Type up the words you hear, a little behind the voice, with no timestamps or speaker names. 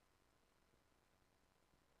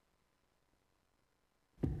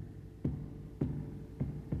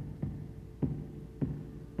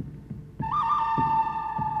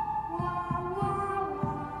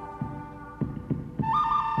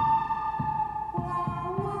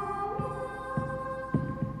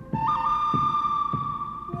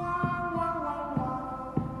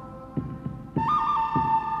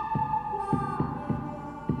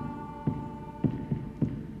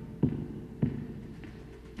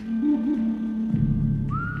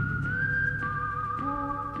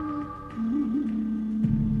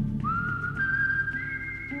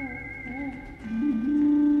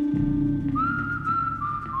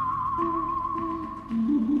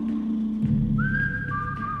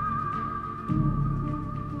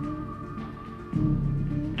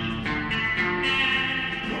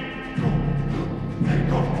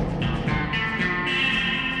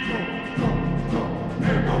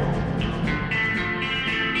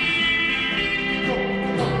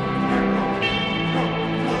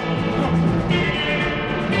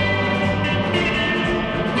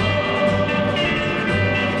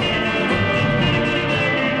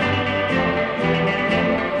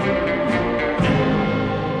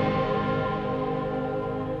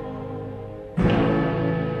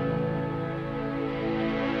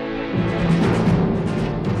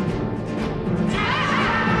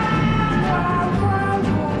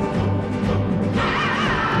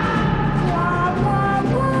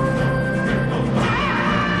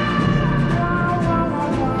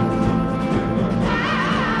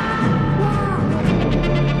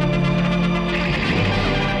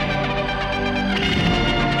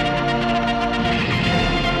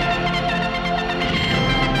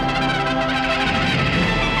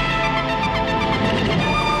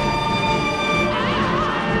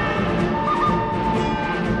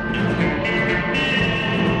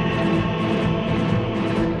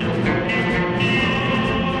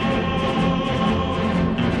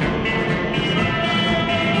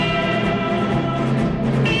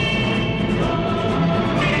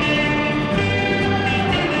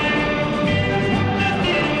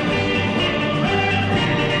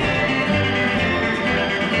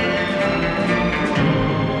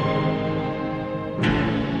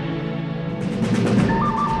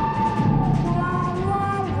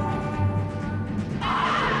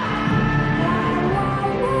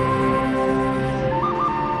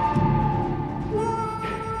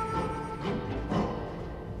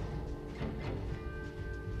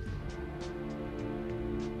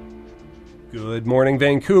Good morning,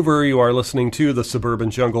 Vancouver. You are listening to the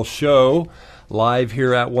Suburban Jungle Show, live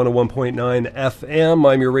here at 101.9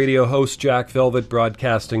 FM. I'm your radio host, Jack Velvet,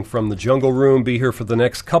 broadcasting from the Jungle Room. Be here for the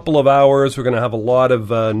next couple of hours. We're going to have a lot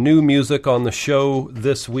of new music on the show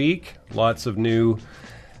this week. Lots of new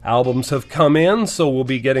albums have come in, so we'll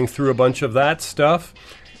be getting through a bunch of that stuff.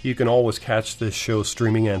 You can always catch this show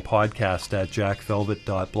streaming and podcast at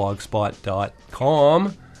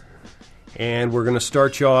JackVelvet.blogspot.ca. And we're going to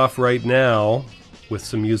start you off right now with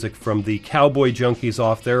some music from the Cowboy Junkies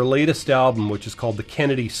off their latest album, which is called The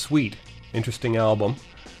Kennedy Suite. Interesting album.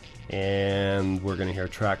 And we're going to hear a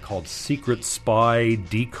track called Secret Spy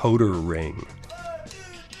Decoder Ring.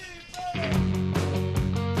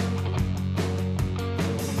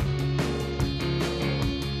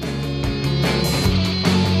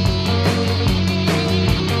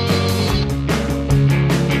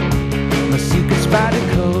 My secret spy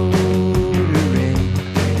decoder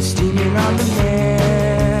on the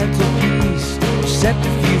mantelpiece, set the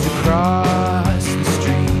fuse across the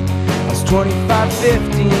street. I was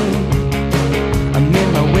 25-15, I'm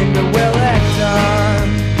in my window well-act on,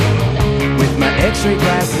 with my x-ray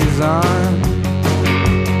glasses on,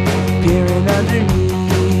 peering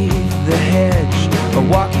underneath the hedge, my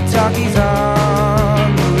walkie-talkies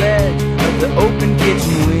on the ledge of the open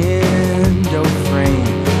kitchen window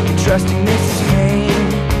frame, trusting Mrs. Kane,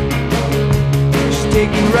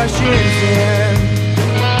 taking Russians in,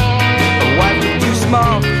 a wife with two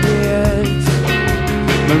small kids,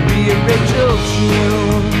 Maria, Rachel,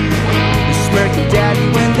 June, the smirking daddy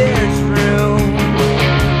when there's room,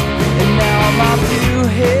 and now I'm off to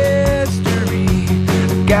history, I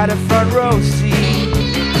got a front row seat,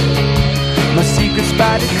 my secret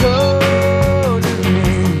spy decoder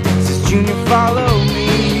ring says Junior follow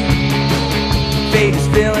me, fate is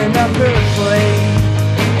filling up her plate,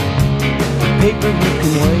 paper you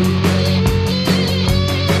can wait.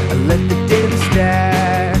 I let the daily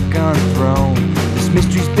stack unthrown. This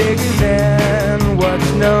mystery's bigger than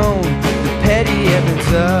what's known. The petty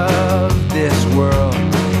evidence of this world.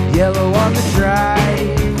 Yellow on the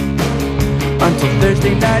drive until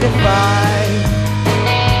Thursday night at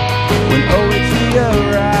 5, when OHD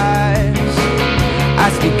arrives.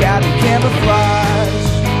 I sneak out in camouflage,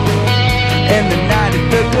 and the night at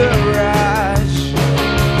the garage.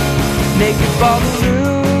 Naked ball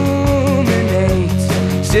illuminates,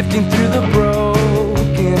 sifting through the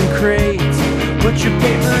broken crates. Put your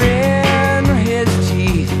paper in his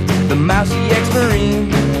teeth, the mousy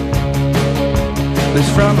ex-marine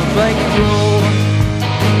lives from a blanket roll,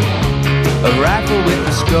 a rifle with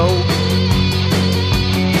a scope,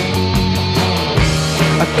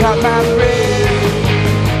 a out my breath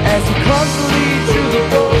as he clumsily drew the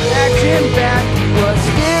bolt action back. He was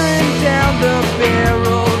staring down the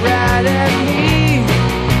barrel right at me.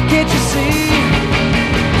 Can't you see?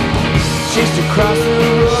 Chased across the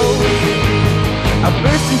road, I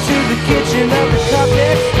burst into the kitchen of the cop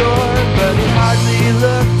next door, but he hardly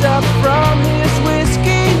looked up from his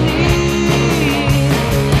whiskey knee.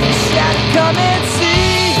 Shot, come and see.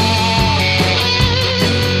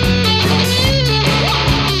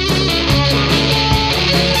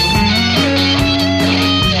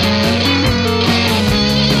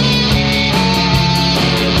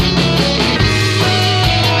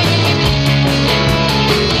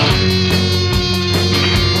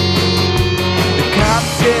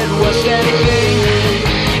 What's that again?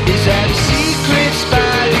 Is that a secret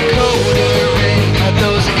spy decoder ring? Are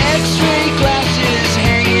those x-ray glasses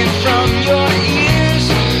hanging from your ears?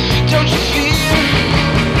 Don't you fear?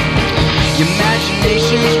 Your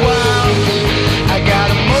imagination's wild. I got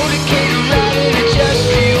a motorcade riding in just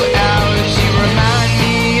a few hours. You remind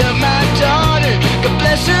me of my daughter, God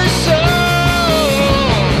bless her soul.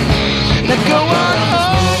 Now go on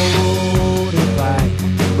home.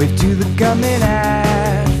 Wave to the coming out.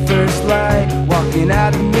 First light, walking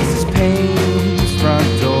out of Mrs. Payne's front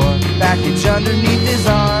door, package underneath his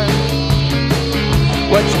arm.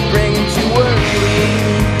 What you bringing to work?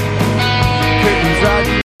 Curtains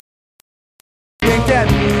Roger winked at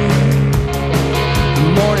me. The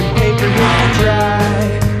morning paper hit the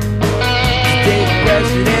drive. Today the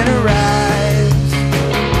president arrives,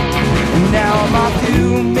 and now I'm off to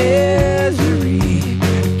misery.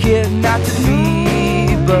 Kid, not to be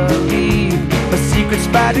believed. My secret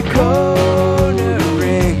spy decoder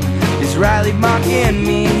ring is Riley mocking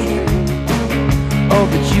me. Oh,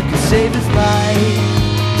 but you can save his life.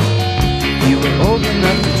 You were old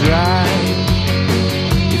enough to drive.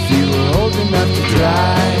 If you were old enough to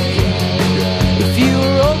drive. If you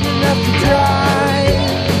were old enough to drive.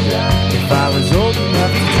 If I was old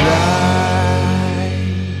enough to drive.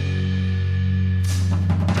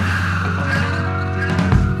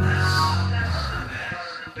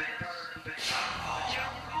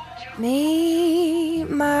 Me,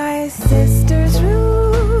 my sisters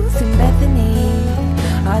Ruth and Bethany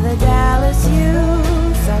are the Dallas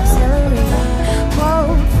Youth Auxiliary,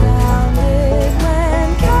 founded when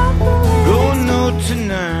Catholic. Going out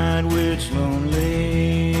tonight where it's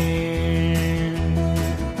lonely.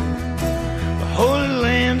 The Holy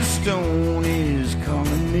Land of Stone is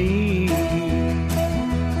calling me,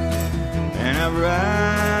 and I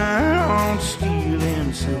ride on steel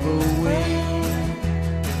and silver wings.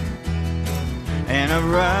 And I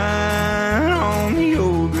ride on the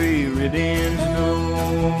old gray ribbon snow.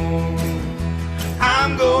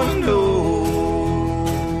 I'm going to know.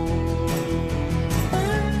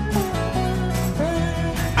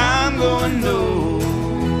 I'm going to know.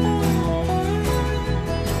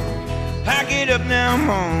 Pack it up now,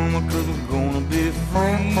 mama, 'cause we're gonna be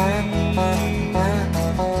free.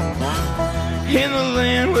 In the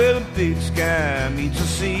land where the big sky meets the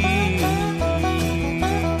sea.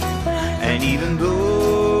 And even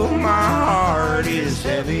though my heart is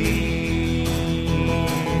heavy,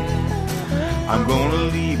 I'm gonna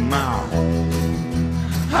leave my home.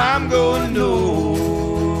 I'm gonna know.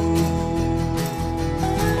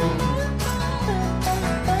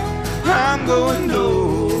 I'm gonna know.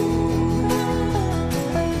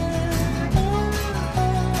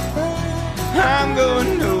 I'm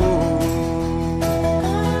gonna know.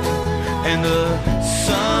 And the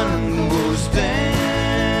sun goes down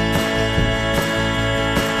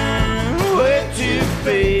to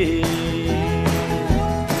fade,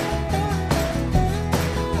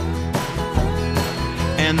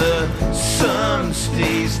 and the sun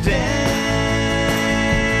stays down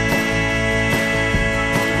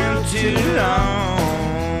too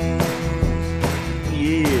long.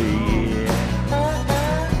 Yeah, yeah.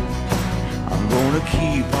 I'm gonna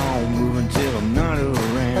keep on moving till I'm not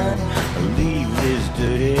around. I'll leave this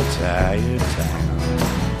dirty, tired town.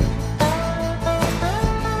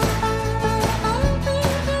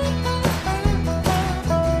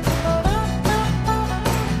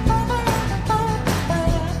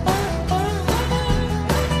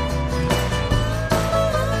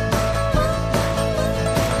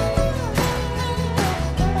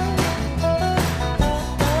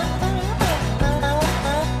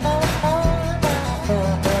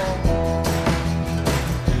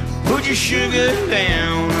 Your sugar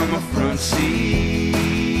down on my front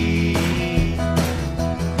seat,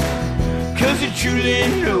 'cause you truly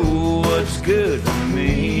know what's good for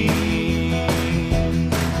me.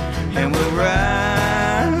 And we'll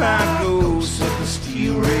ride like ghosts up the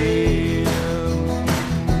steel rail.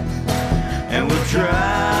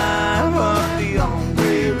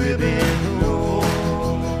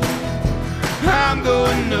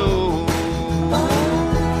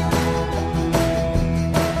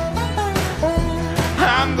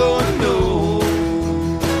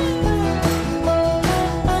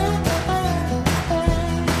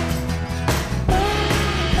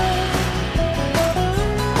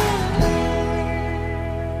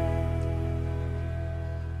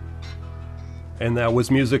 And that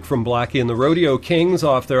was music from Blackie and the Rodeo Kings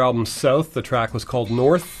off their album South. The track was called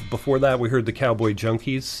North. Before that, we heard the Cowboy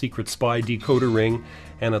Junkies, Secret Spy, Decoder Ring,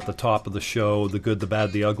 and at the top of the show, The Good, the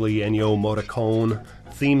Bad, the Ugly, Ennio Morricone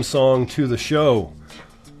theme song to the show.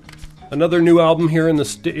 Another new album here in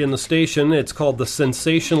the station. It's called The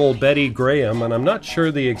Sensational Betty Graham, and I'm not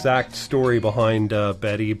sure the exact story behind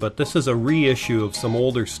Betty, but this is a reissue of some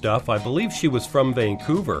older stuff. I believe she was from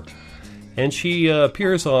Vancouver. And she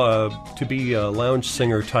appears to be a lounge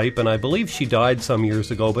singer type, and I believe she died some years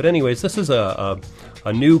ago. But anyways, this is a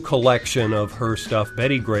new collection of her stuff.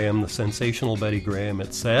 Betty Graham, The Sensational Betty Graham,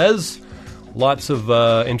 it says. Lots of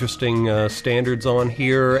interesting standards on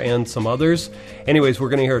here and some others. Anyways, we're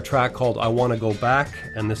going to hear a track called I Want to Go Back,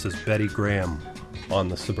 and this is Betty Graham on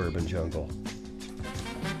the Suburban Jungle.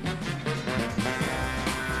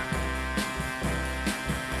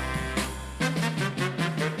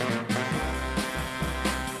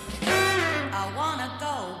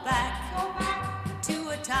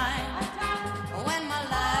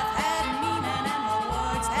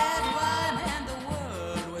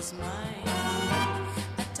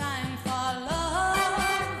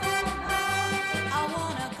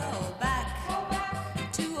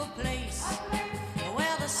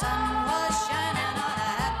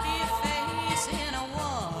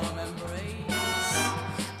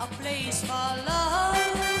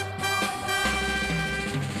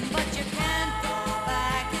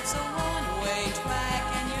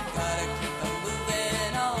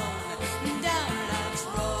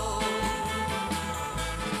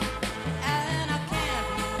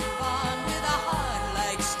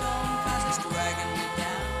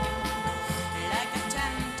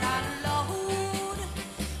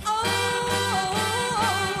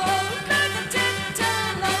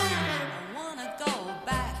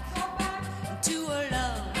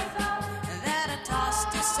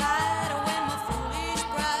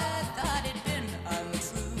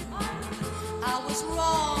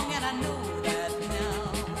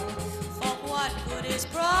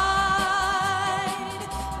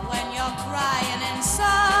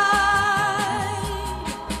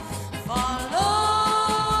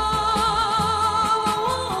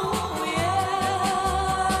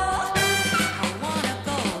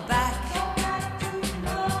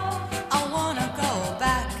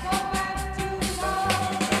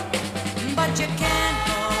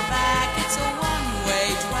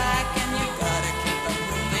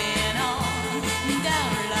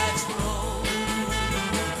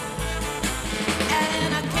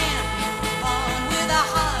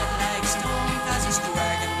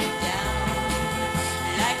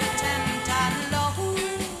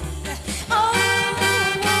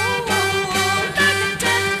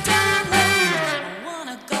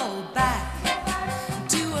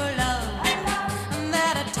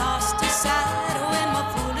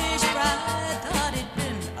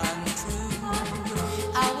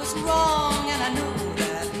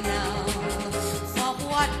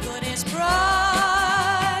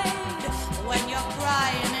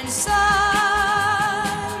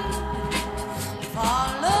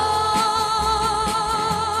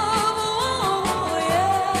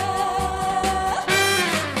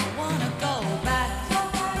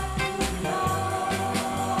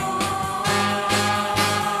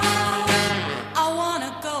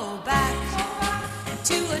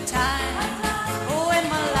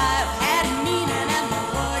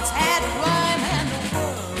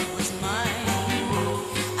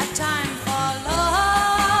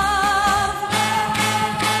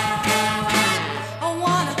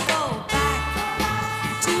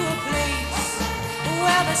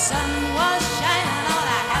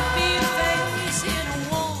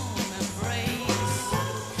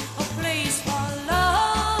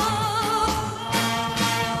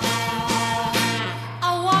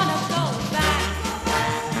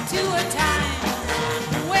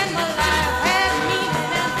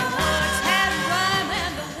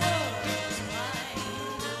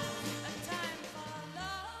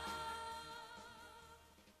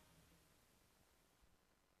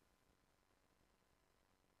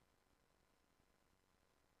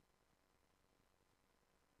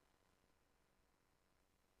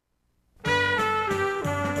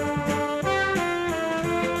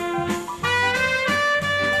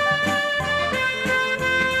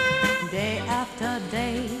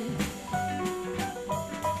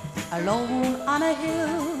 alone on a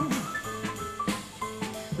hill.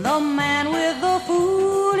 The man with the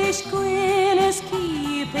foolish grin is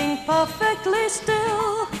keeping perfectly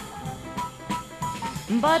still,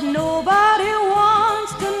 but nobody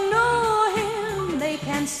wants to know him. They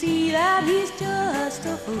can see that he's just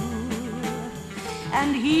a fool.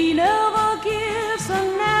 and he never gives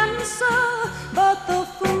an answer. But the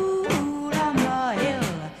fool on the hill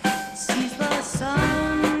sees the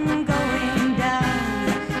sun going down,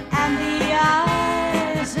 and the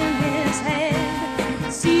eyes in his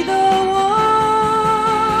head see the world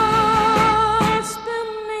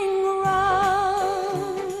spinning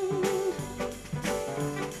round.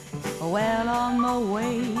 Well, on the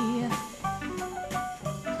way,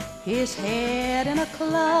 his head in a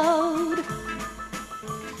cloud,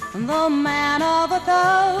 the man of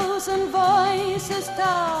 1,000 voices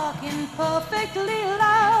talking perfectly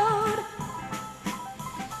loud,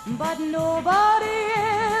 but nobody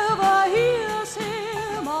ever hears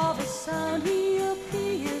him or the sound he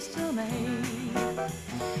appears to make,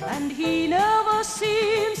 and he never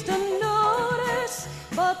seems to notice.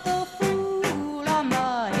 But the fool on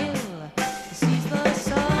the hill sees the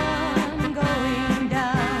sun going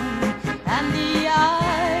down, and the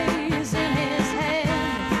eyes in his head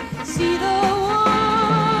see the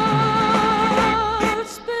world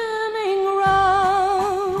spinning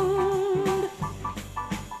round.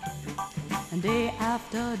 And day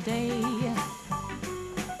after day,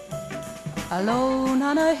 alone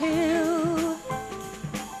on a hill,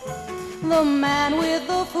 the man with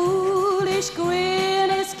the foolish grin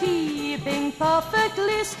is keeping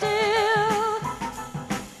perfectly still,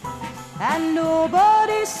 and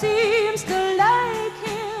nobody seems to like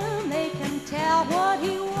him. They can tell what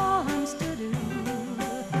he wants to do,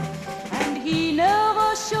 and he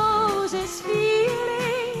never shows his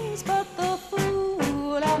feelings. But the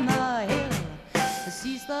fool on the hill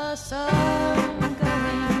sees the sun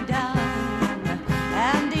going down,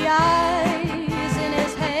 and the eyes in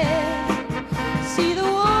his head see the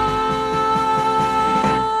world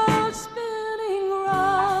spinning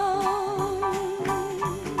round.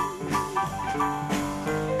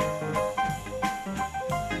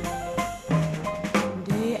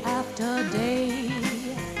 Day after day,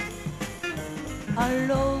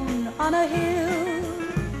 alone on a hill,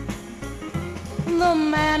 the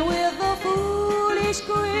man with the foolish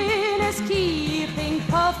grin is keeping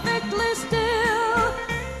perfectly still.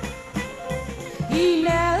 He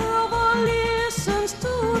never listens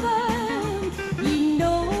to them. He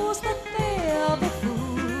knows that they're the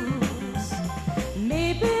fools.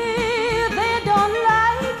 Maybe they don't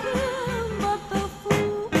like him, but the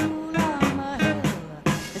fool on the hill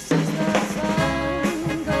sees the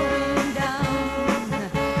sun going down,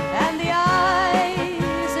 and the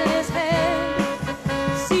eyes in his head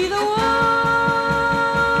see the world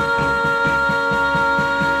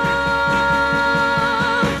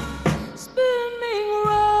spinning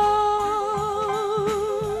round.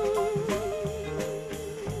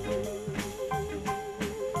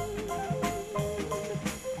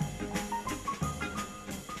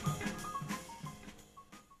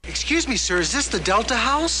 Excuse me, sir, is this the Delta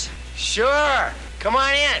House? Sure. Come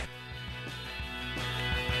on in.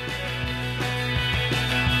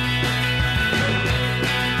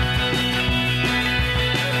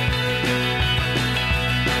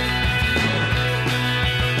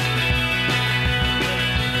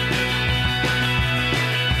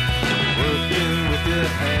 Working with your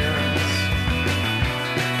hands,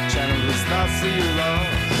 channel the thoughts that you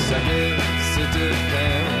lost. I guess it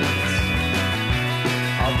depends.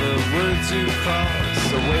 All the words you cross,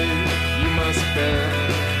 the way you must bear.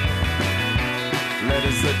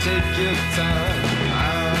 Letters that take your time,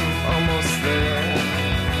 I'm almost there.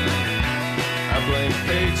 A blank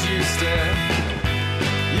page you stare.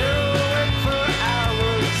 You wait for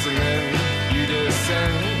hours and then you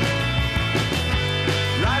descend.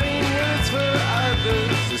 Writing words for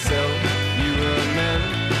others to self you amend.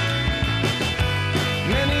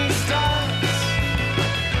 Many starts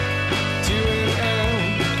to an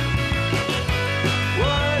end.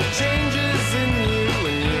 What changes in you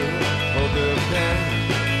when you hold the pen?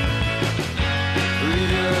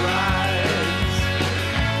 Leave your lies,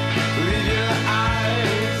 leave your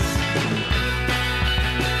eyes.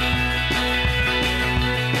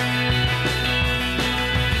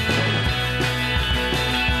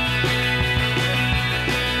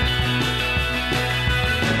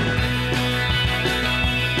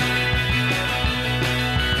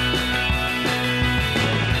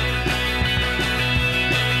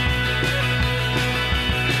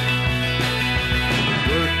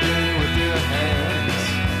 Working with your hands,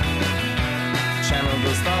 channel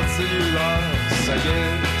those thoughts that you lost. I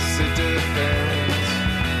guess it depends.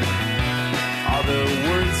 All the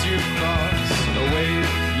words you cross, a weight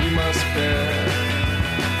you must bear.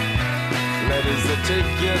 Letters that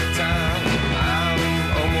take your time, I'm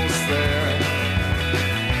almost there.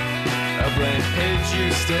 A blank page you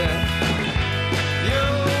stare. You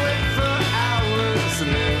wait for hours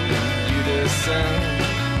listening, you descend.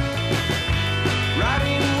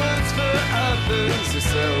 Writing words for others,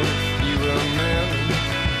 yourself you amend.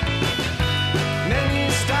 Many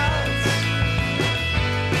starts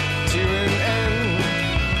to an end.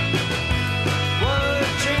 What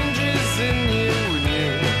changes in you when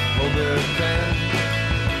you hold a pen?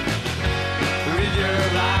 Read your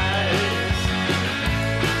lies,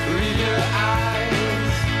 read your eyes.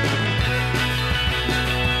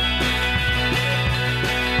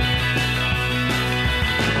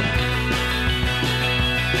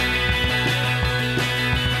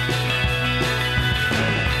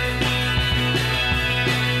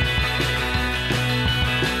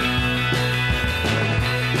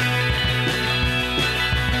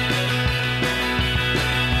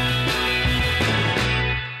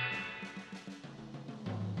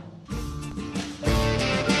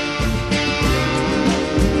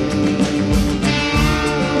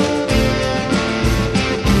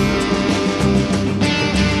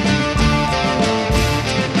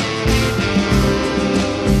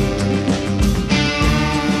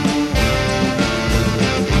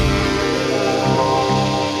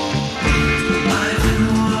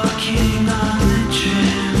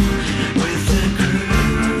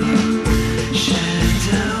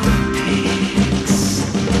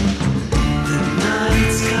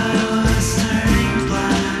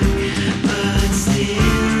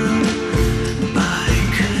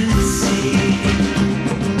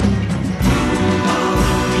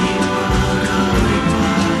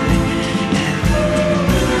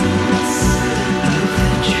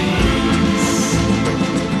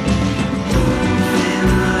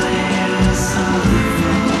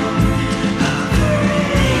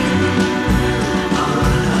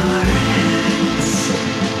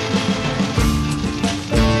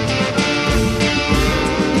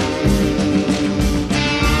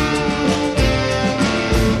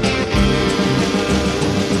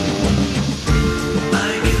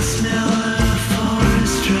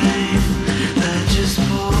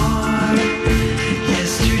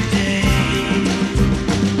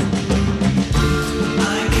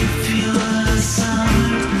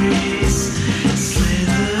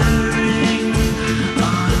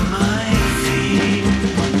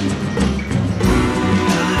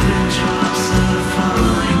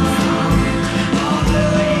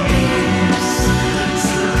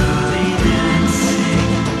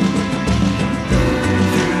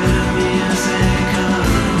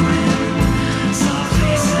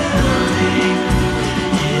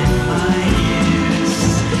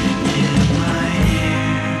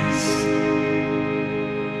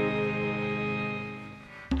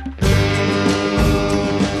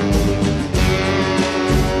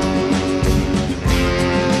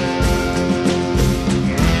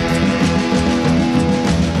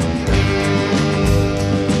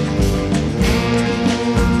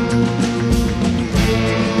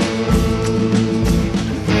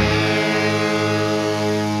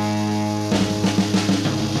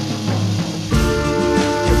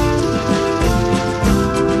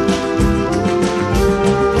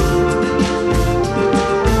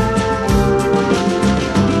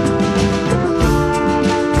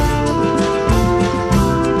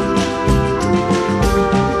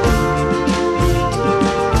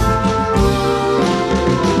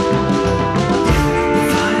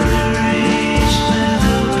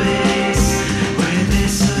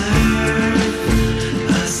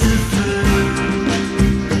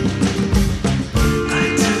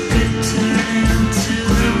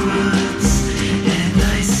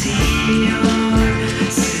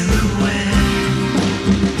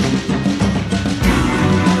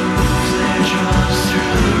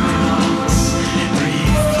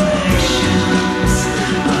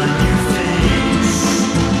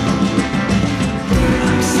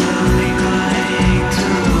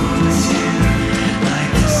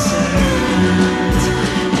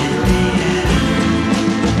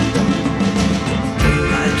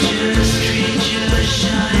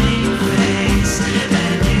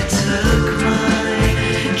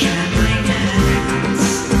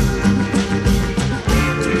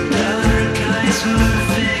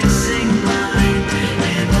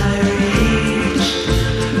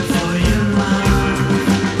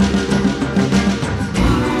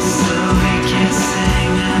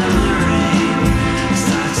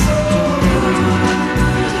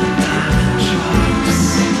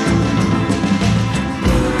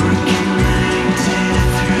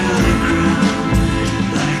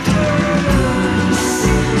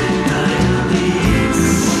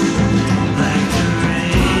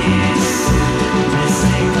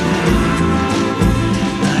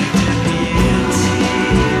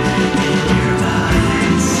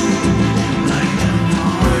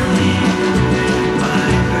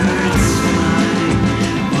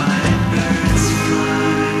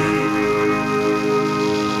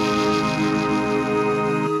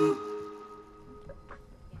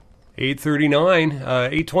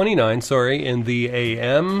 8:29, sorry, in the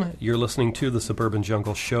AM. You're listening to the Suburban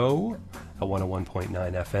Jungle Show at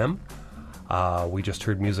 101.9 FM. We just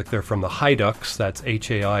heard music there from the Haiduks. That's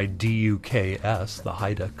Haiduks, the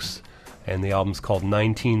Haiduks. And the album's called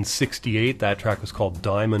 1968. That track was called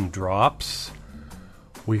Diamond Drops.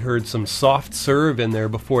 We heard some Soft Serve in there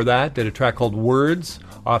before that. Did a track called Words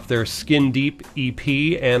off their Skin Deep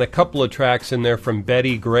EP. And a couple of tracks in there from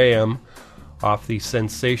Betty Graham off the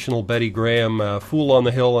sensational Betty Graham, Fool on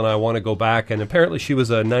the Hill and I Want to Go Back. And apparently she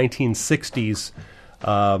was a 1960s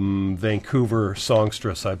Vancouver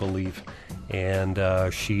songstress, I believe.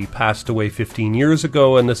 And she passed away 15 years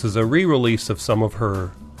ago, and this is a re-release of some of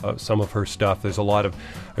her stuff. There's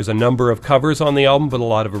a number of covers on the album, but a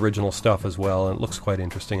lot of original stuff as well, and it looks quite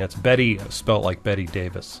interesting. That's Betty, spelt like Betty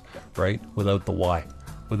Davis, right? Without the Y.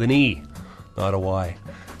 With an E, not a Y.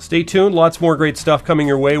 Stay tuned, lots more great stuff coming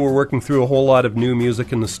your way. We're working through a whole lot of new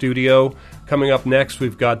music in the studio. Coming up next,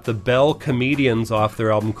 we've got the Bell Comedians off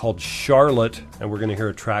their album called Charlotte, and we're going to hear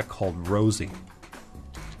a track called Rosie.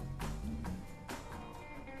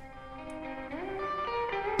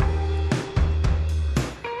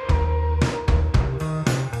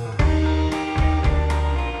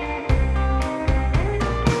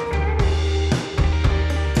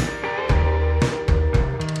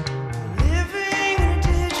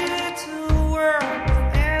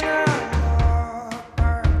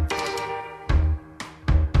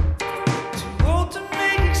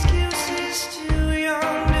 Excuses too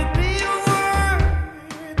young to be a word.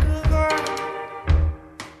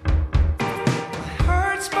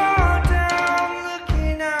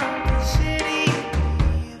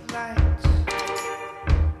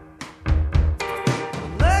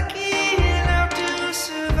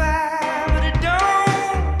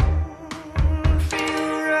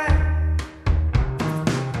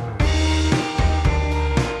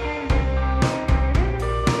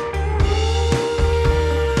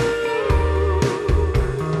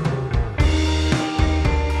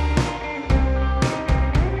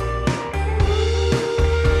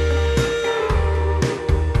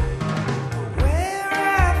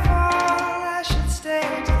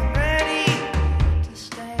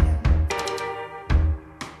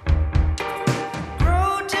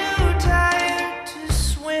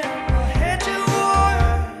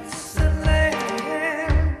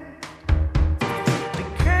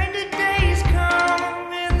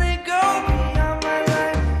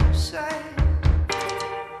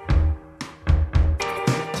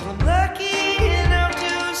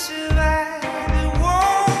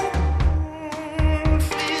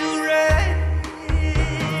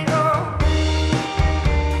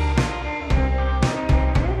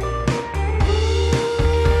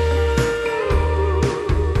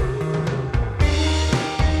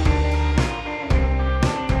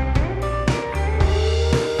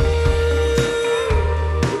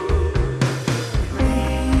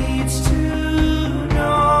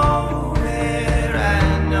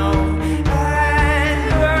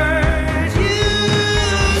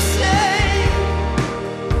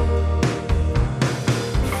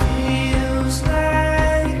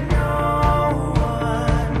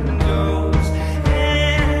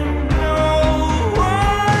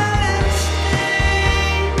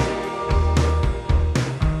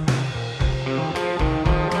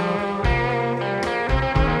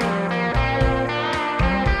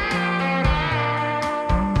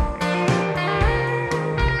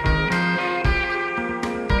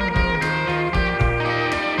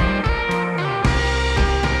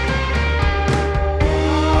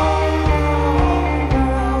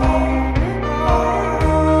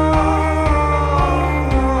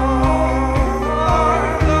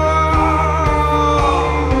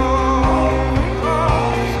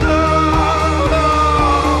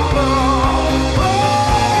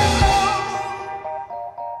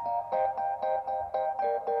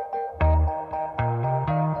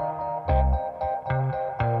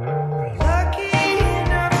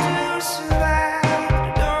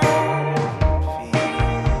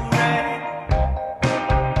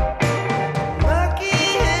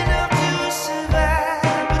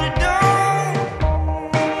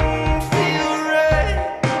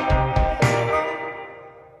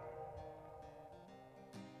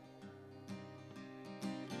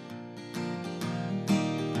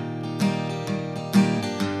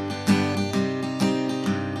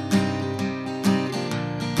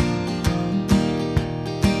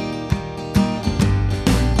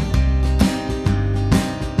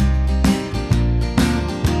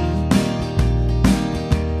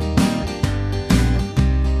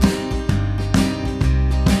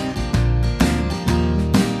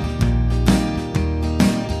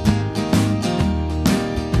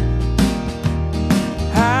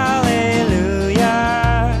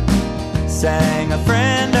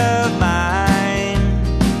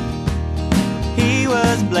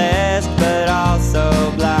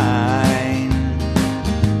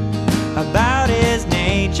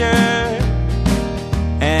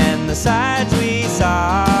 the sides we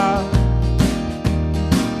saw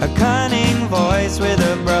a cunning voice with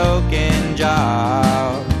a broken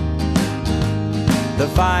jaw, the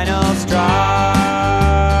final straw.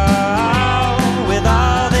 With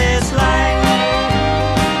all this light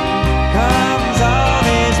comes all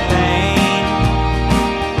this pain.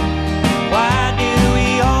 Why do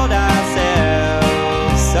we hold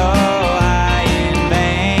ourselves so high in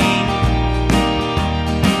vain?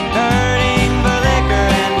 Hurting for liquor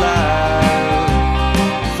and love,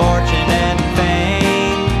 fortune and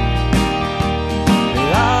fame.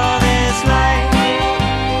 With all this light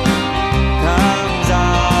comes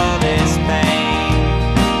all this pain.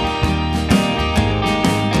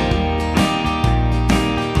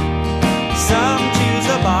 Some choose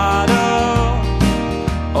a bottle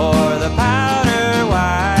or the powder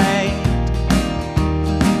white,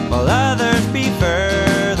 while others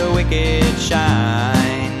prefer the wicked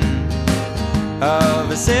shine of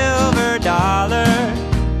a silver dollar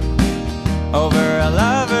over a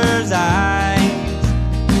lover's eyes,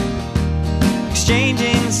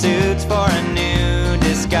 exchanging suits for a new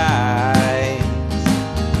disguise.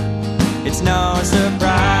 It's no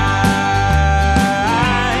surprise.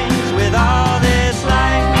 With all this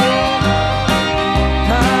light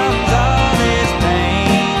comes all this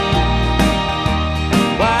pain.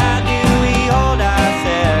 Why do we hold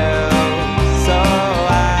ourselves so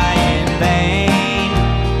high in vain?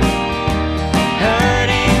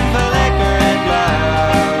 Hurting for liquor and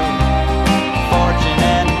love, fortune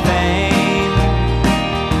and fame.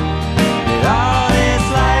 With all this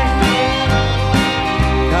light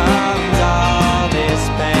comes all this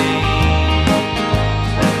pain.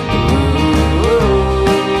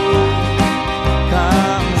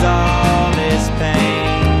 Comes all this pain.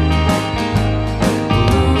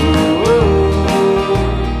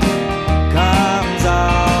 Comes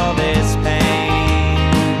all this pain.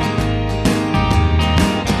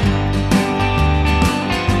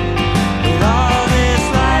 With all this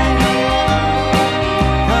light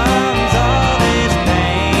comes all this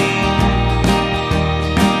pain.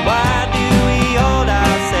 Why do we hold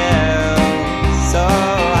ourselves so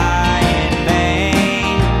high in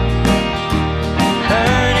vain?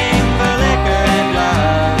 Hurting for liquor and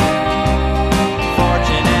love,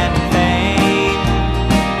 fortune and fame.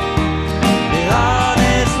 With all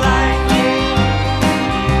this light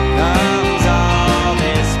comes all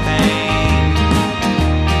this pain.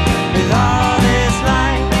 With all this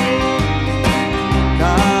light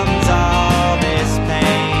comes all this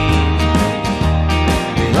pain.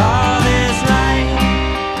 With all this light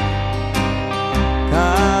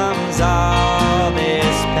comes all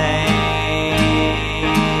this pain.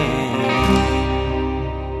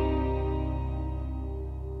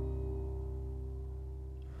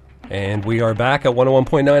 And we are back at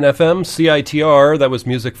 101.9 FM, CITR. That was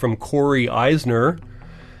music from Corey Eisner.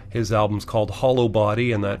 His album's called Hollow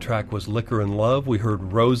Body, and that track was Liquor and Love. We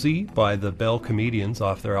heard Rosie by the Bell Comedians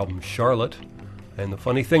off their album Charlotte. And the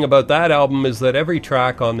funny thing about that album is that every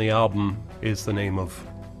track on the album is the name of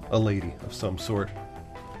a lady of some sort.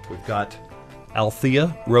 We've got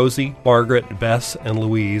Althea, Rosie, Margaret, Bess, and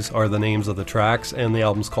Louise are the names of the tracks, and the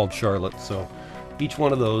album's called Charlotte. So each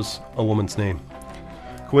one of those, a woman's name.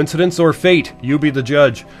 Coincidence or fate? You be the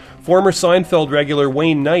judge. Former Seinfeld regular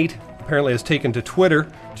Wayne Knight apparently has taken to Twitter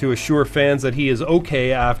to assure fans that he is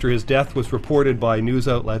okay after his death was reported by news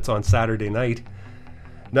outlets on Saturday night.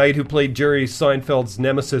 Knight, who played Jerry Seinfeld's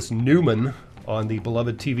nemesis Newman on the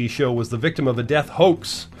beloved TV show, was the victim of a death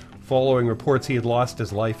hoax following reports he had lost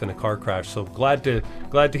his life in a car crash. So glad to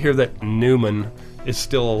hear that Newman is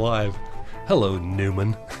still alive. Hello,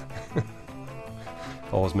 Newman.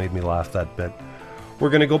 Always made me laugh, that bit. We're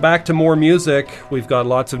going to go back to more music. We've got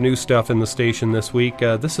lots of new stuff in the station this week.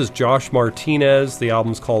 This is Josh Martinez. The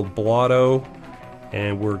album's called Blotto,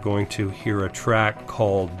 and we're going to hear a track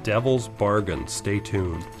called Devil's Bargain. Stay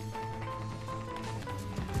tuned.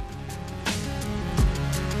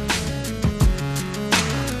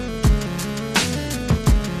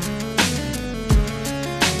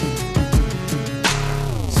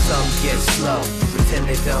 Some get slow, pretend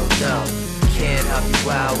they don't know. Can't help you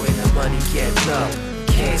out when the money gets low.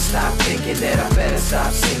 Can't stop thinking that I better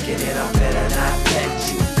stop sinking, and I better not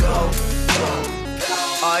let you go.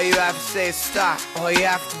 All you have to say is stop. All you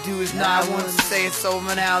have to do is not. Once I say it's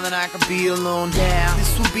over now, then I can be alone now.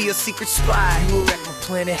 This will be a secret spot. You will wreck my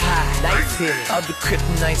planet high. Knife hit of the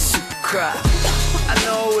kryptonite super cry. I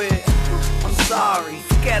know it. I'm sorry.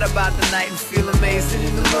 Forget about the night and feel amazing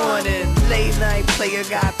in the morning. Late night player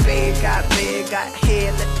got paid, got big, got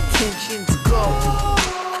hair, let the tensions go.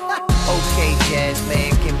 Okay, jazz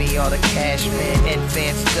man, give me all the cash, man.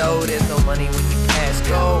 Advance dough, there's no money when you pass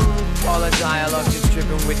go. All the dialogue just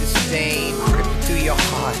dripping with disdain, ripping through your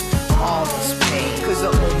heart, all this pain. Cause the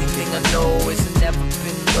only thing I know is I've never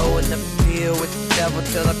been low enough to deal with the devil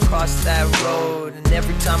till I cross that road. And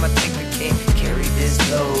every time I think I can't carry this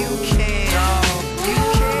load, you can't, no, you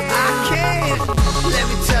can't, I can't. Let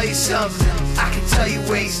me tell you something, I can tell you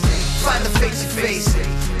wasted. Find the face you face it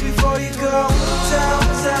before you go down,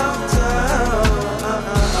 down, down.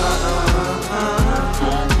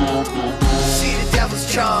 See the devil's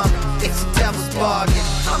charm, it's the devil's bargain.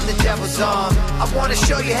 I'm the devil's arm. I wanna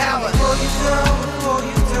show you how I pull you down, pull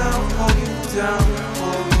you down, pull you down,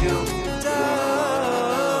 pull you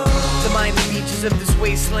down. The Miami beaches of this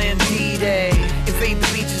wasteland D-Day. Invade the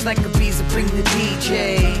beaches like Ibiza, bring the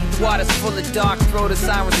DJ. The water's full of dark throat, a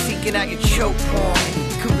siren seeking out your choke point.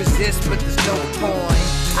 You could resist, but there's no point.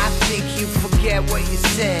 I think you forget what you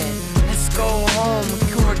said. Let's go home, we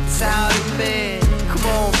can work this out in bed. Come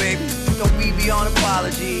on, baby, don't be beyond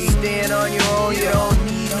apology. Stand on your own, you don't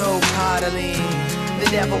need no coddling. The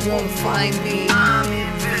devil won't find me. I'm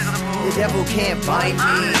invisible. The devil can't bind me.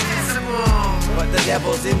 I'm invisible. But the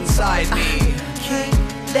devil's inside me. I can't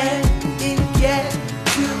let it get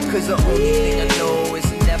to me. Cause the only thing I know is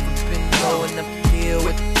I've never been low enough to deal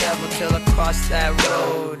with the devil till I cross that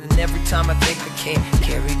road. And every time I think I can't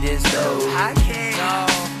carry this load, I can't, no,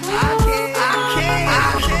 I can't, I can't, I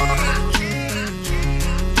can't.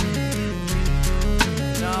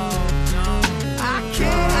 No, no, I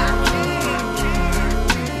can't, I can't.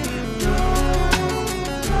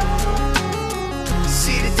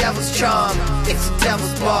 See the devil's charm, it's the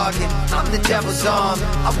devil's bargain. I'm the devil's arm.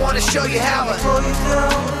 I wanna show you how I pull you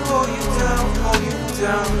down, pull you down, pull you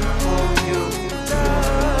down, pull you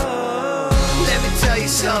down. Let me tell you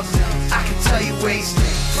something, I can tell you wasted.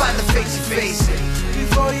 Find the face you face it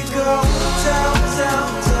before you go down, down,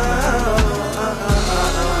 down.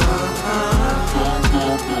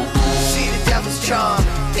 See the devil's charm,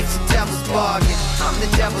 it's the devil's bargain. I'm the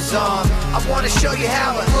devil's arm. I wanna show you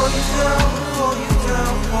how I pull you down, pull you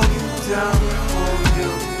down, pull you down, pull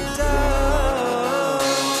you down.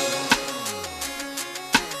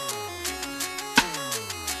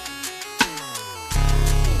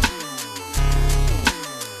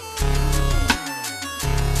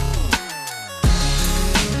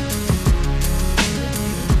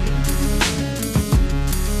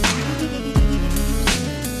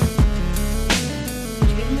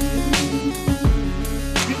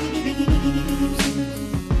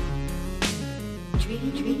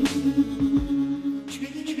 Dream.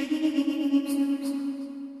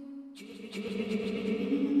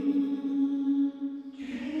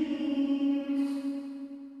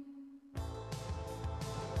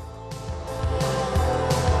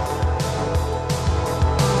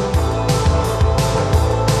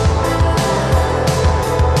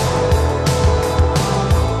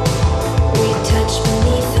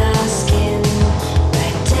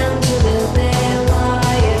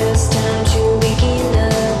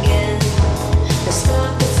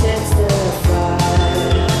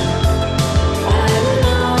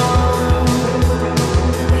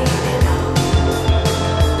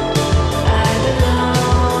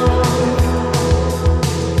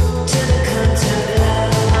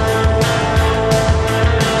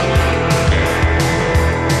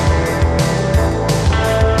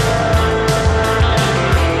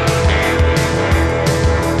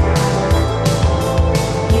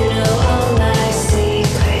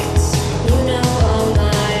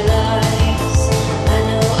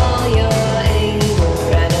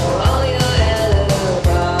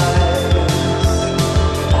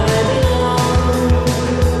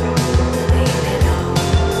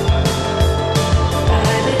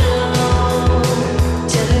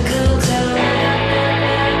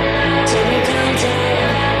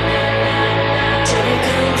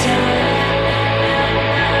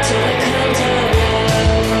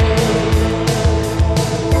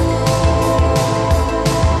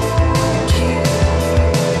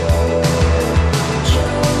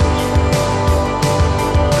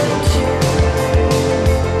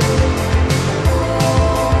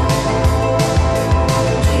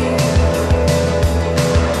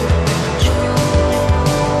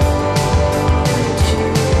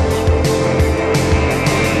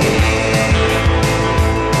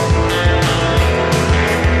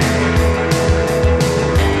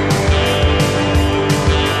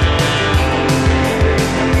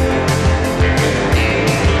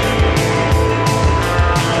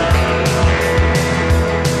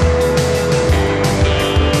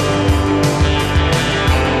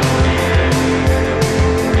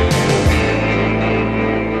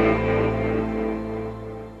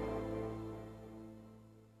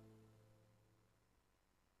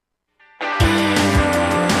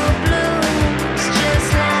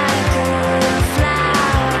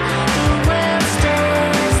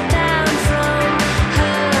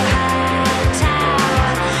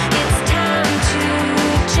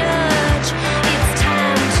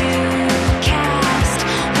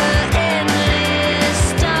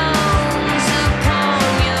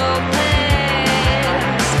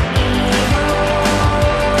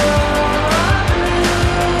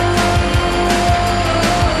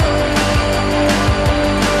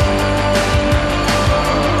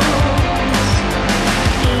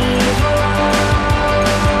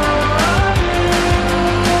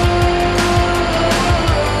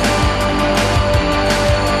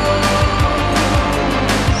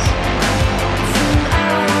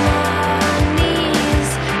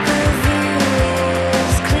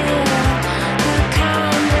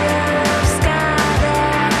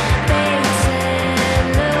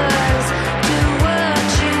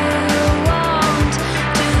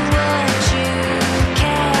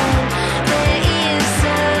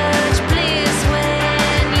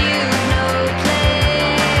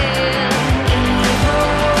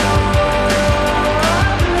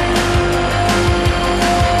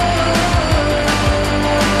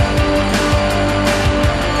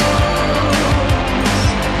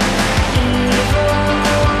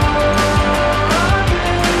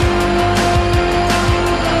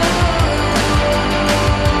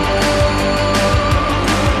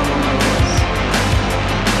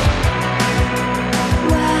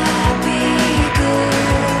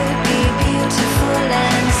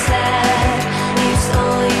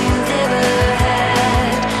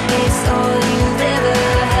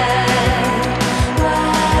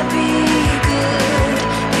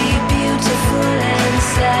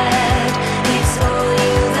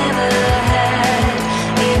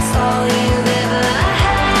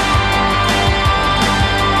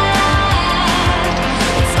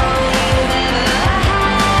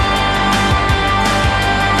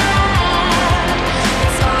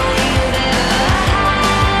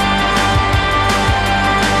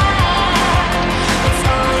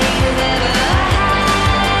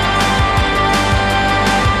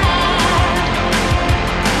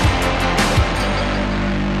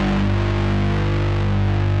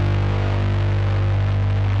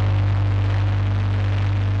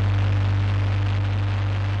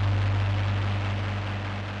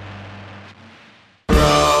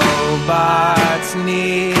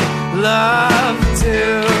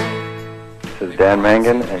 Dan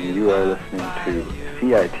Mangan, and you are listening to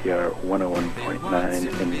CITR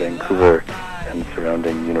 101.9 in Vancouver and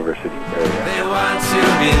surrounding university area. They want to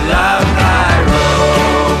be loved by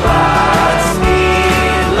robots,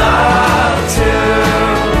 need love too.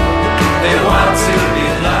 They want to be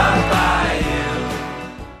loved by you.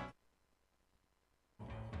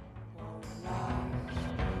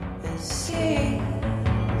 The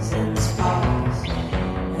seasons pass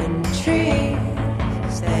and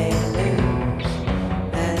trees they lose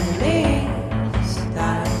their leaves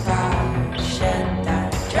that crush and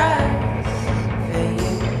that dress for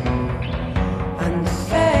you, and the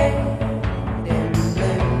fading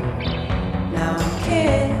blue now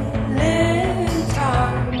killing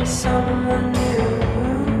time with someone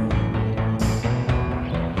new.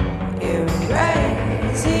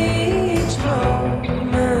 Erase each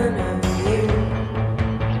moment of you,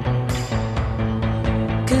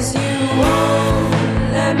 'cause you won't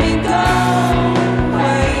let me go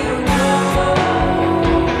where you know.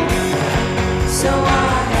 So I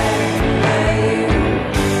head where you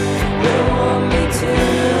will want me to.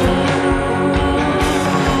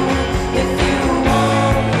 If you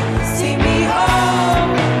won't see me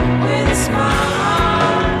home with a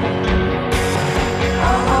smile, a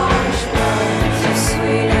harsh words of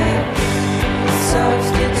sweetest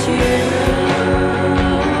substitute.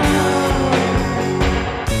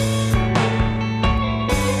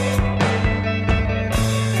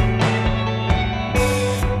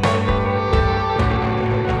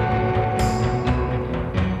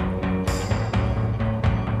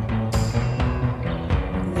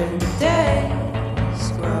 The days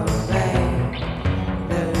grow vague,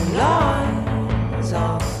 the lines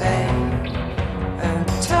all fade, a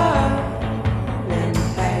turning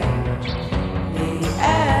page, the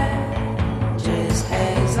edges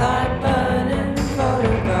haze like burning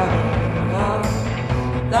photographs,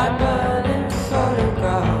 like burning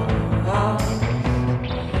photographs,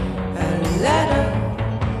 a letter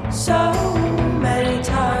so many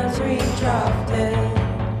times redrafted.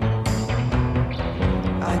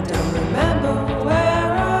 I don't remember where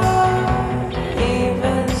I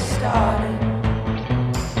even started,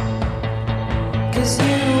 'cause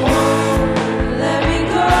you won't let me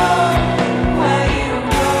go where you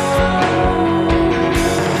go.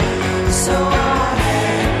 So I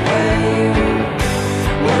head where you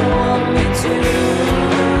will want me to.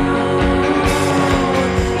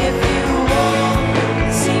 If you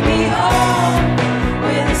won't see me home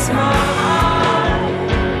with a smile,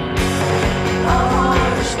 a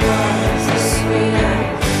harsh words the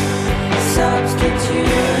sweetest substitute.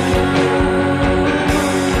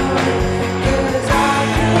 'Cause I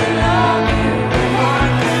could love you, I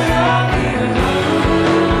could love you.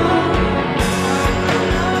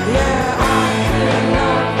 Yeah, I could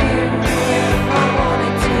love you if I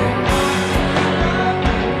wanted to.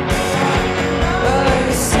 But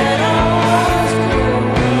you said I was cruel,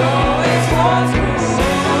 always was cruel.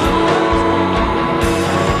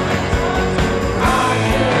 I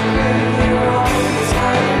could prove you wrong,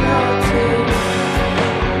 tell you not to.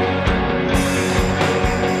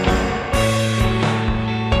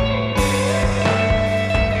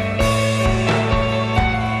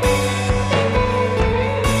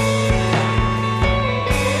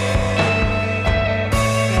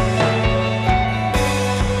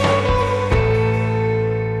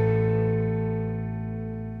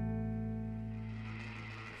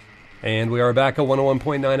 And we are back at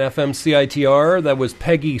 101.9 FM CITR. That was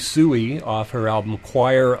Peggy Sui off her album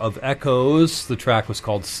Choir of Echoes. The track was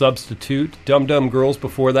called Substitute. Dum Dum Girls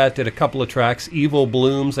before that did a couple of tracks, Evil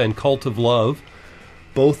Blooms and Cult of Love,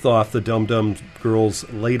 both off the Dum Dum Girls'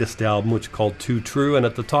 latest album, which is called Too True. And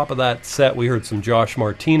at the top of that set, we heard some Josh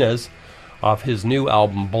Martinez off his new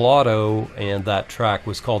album Blotto, and that track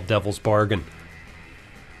was called Devil's Bargain.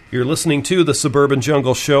 You're listening to The Suburban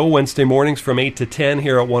Jungle Show, Wednesday mornings from 8 to 10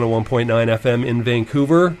 here at 101.9 FM in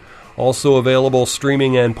Vancouver. Also available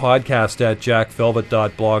streaming and podcast at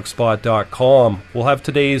JackVelvet.blogspot.com. We'll have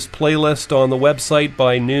today's playlist on the website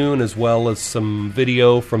by noon, as well as some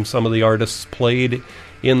video from some of the artists played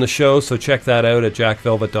in the show, so check that out at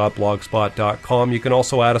JackVelvet.blogspot.com. You can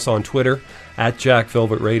also add us on Twitter, at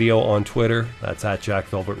JackVelvetRadio on Twitter. That's at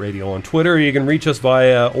JackVelvetRadio on Twitter. You can reach us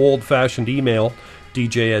via old-fashioned email,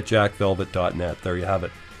 dj@jackvelvet.net. There you have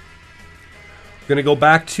it. We're going to go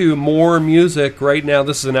back to more music right now.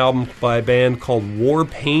 This is an album by a band called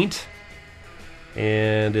Warpaint,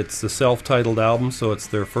 and it's the self-titled album, so it's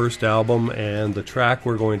their first album, and the track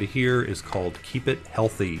we're going to hear is called Keep It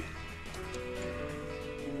Healthy.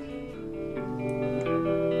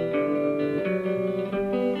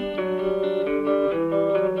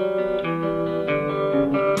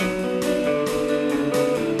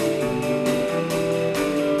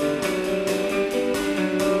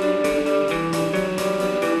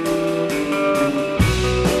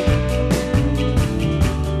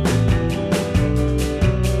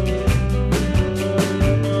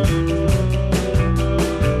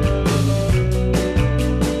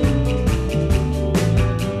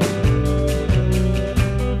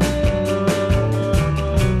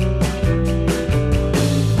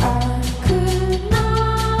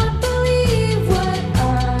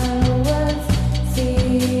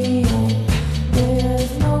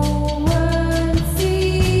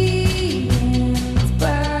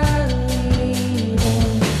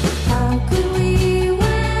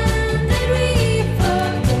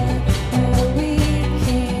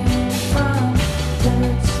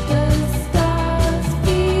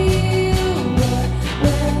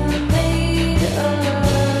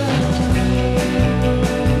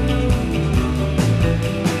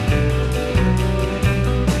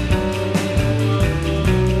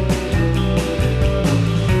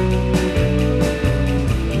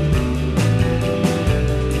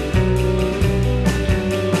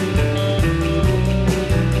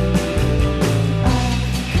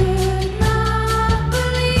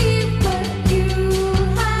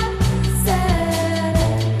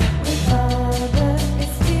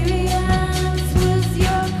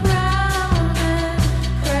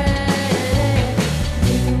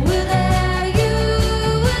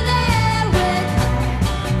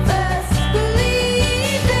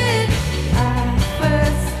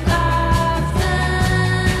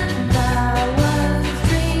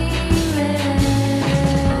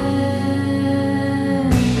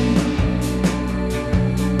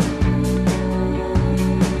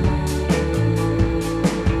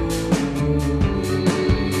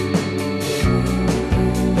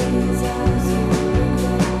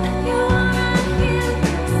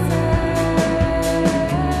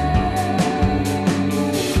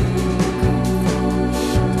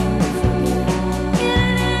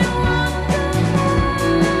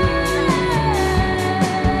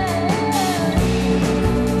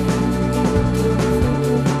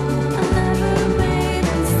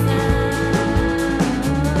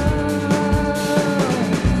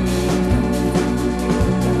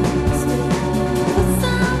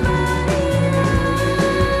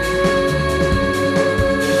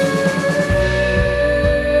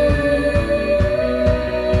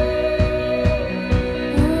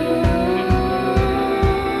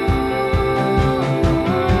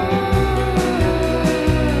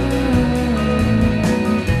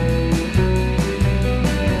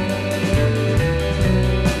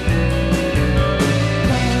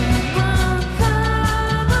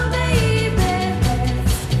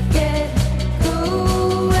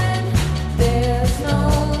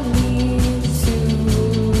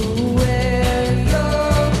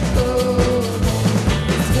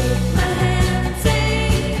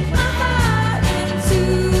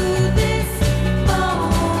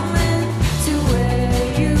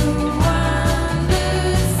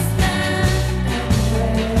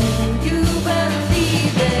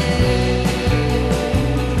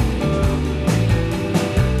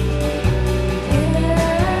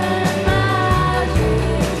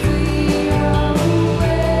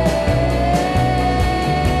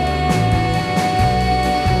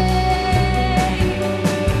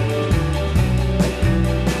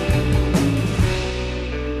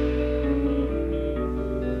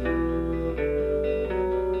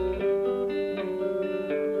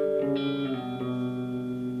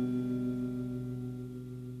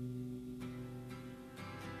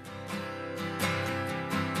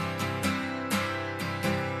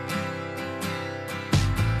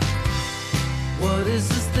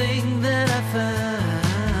 thing that I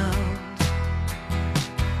found,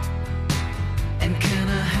 and can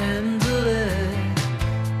I handle it?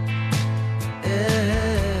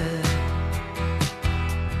 Yeah.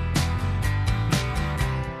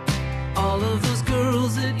 All of those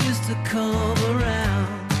girls that used to come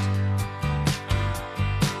around,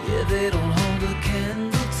 yeah, they don't hold a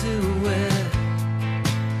candle to it.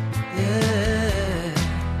 Yeah.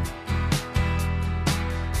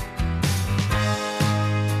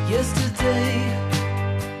 Yesterday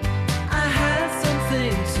I had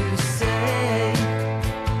something to say,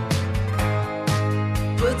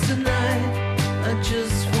 but tonight I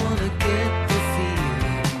just wanna get the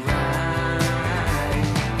feeling right.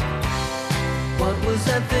 What was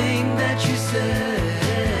that thing that you said?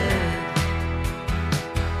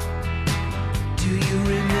 Do you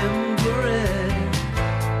remember it?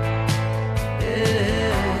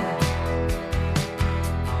 Yeah.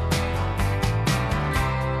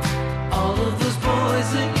 All of those boys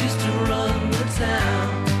that used to run the town,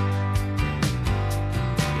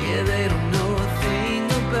 yeah, they don't know a thing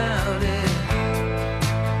about it.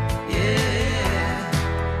 Yeah.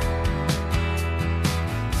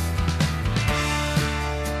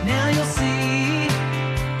 Now you'll see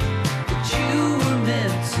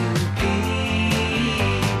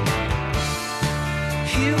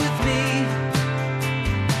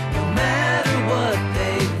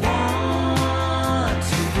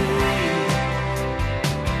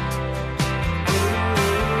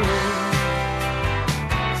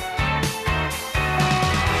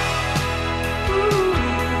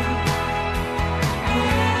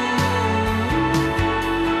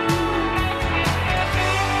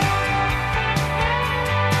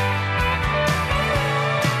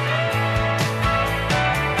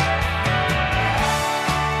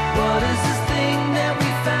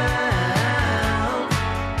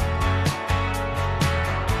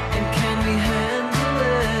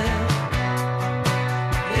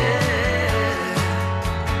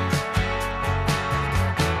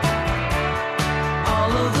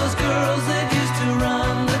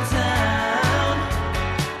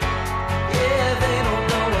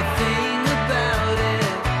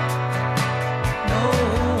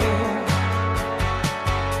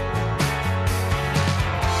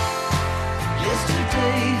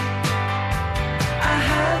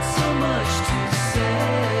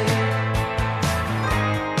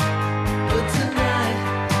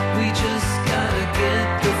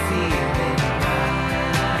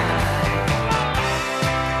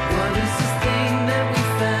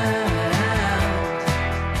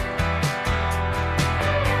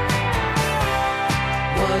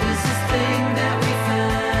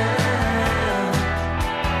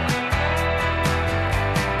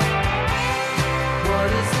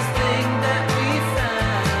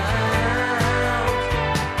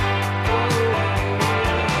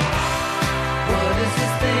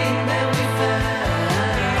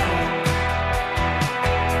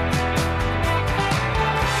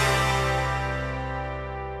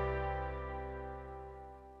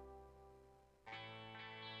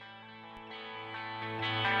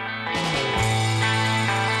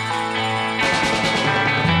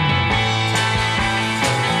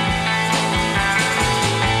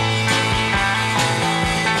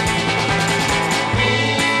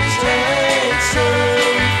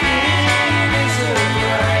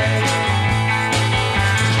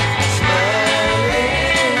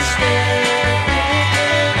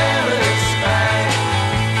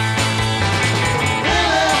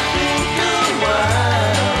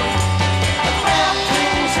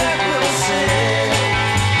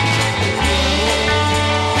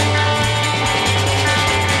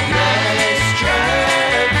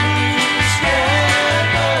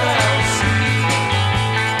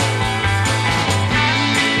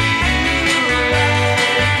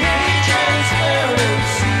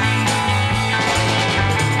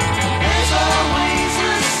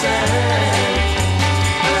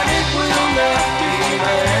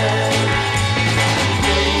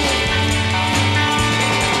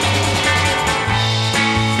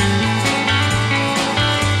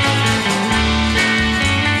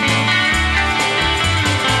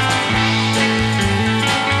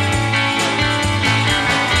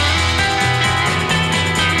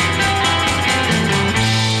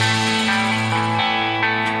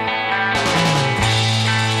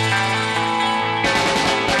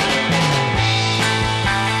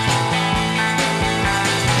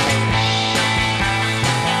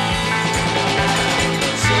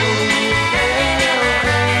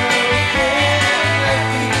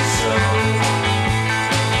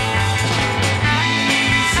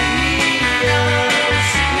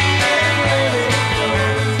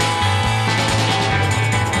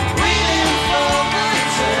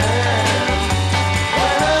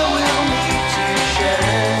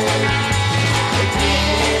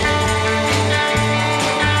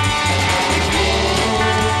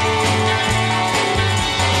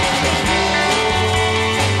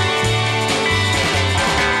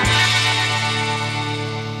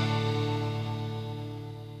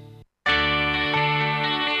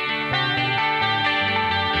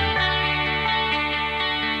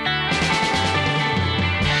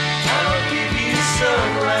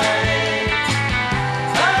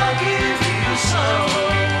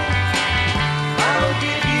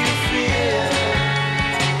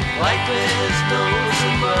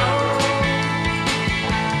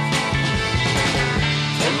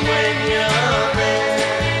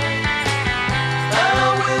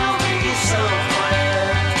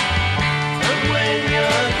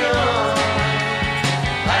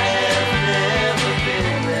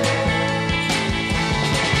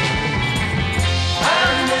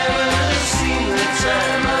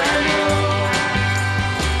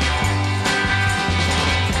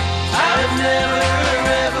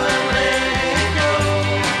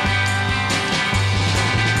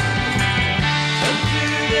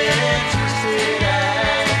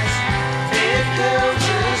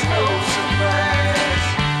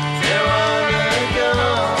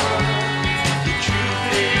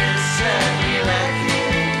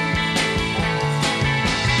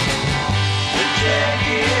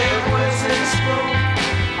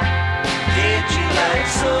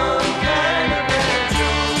some kind of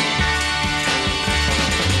angel.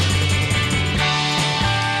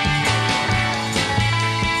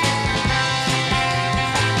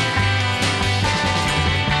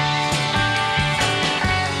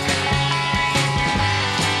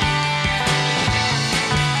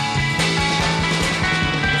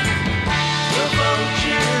 The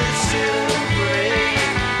vultures sit and pray,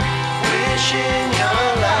 wishing your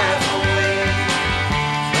life away,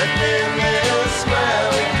 but then they'll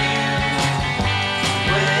smile at you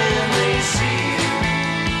when they see you.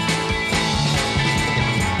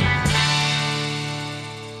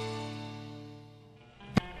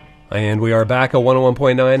 And we are back at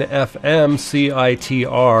 101.9 FM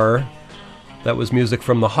CITR. That was music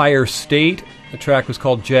from The Higher State. The track was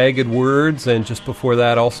called Jagged Words, and just before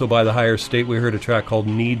that, also by The Higher State, we heard a track called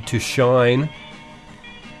Need to Shine.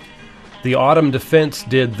 The Autumn Defense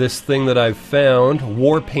did This Thing That I've Found.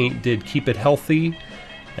 Warpaint did Keep It Healthy.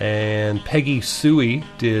 And Peggy Sui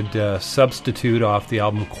did Substitute off the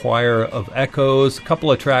album Choir of Echoes. A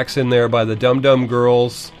couple of tracks in there by the Dum Dum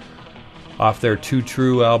Girls. Off their Too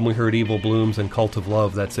True album, we heard Evil Blooms and Cult of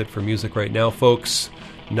Love. That's it for music right now, folks.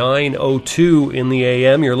 9:02 in the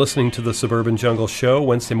AM. You're listening to the Suburban Jungle Show,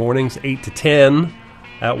 Wednesday mornings, 8 to 10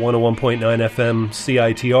 at 101.9 FM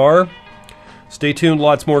CITR. Stay tuned,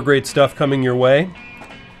 lots more great stuff coming your way.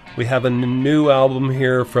 We have a new album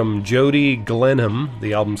here from Jody Glenham.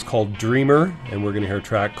 The album's called Dreamer, and we're going to hear a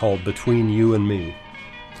track called Between You and Me.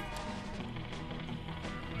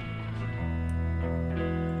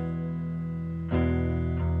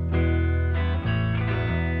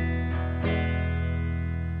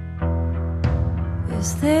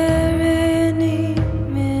 Is there any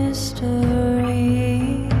mystery?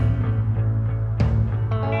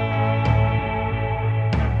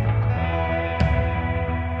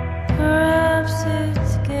 Perhaps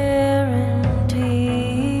it's guaranteed.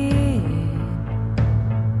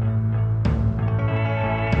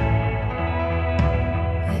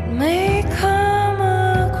 It may come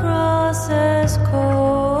across as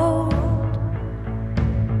cold.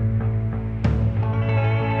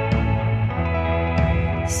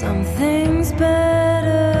 Something's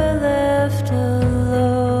better left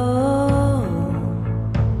alone.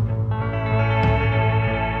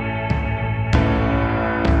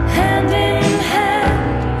 Hand in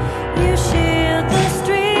hand, you shield the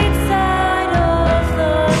street side of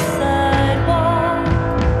the sidewalk.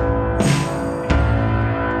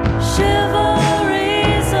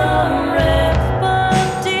 Chivalry's a wreck, but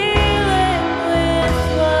dealing with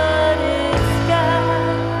what it's got.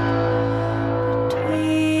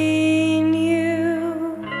 Between you,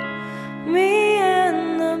 me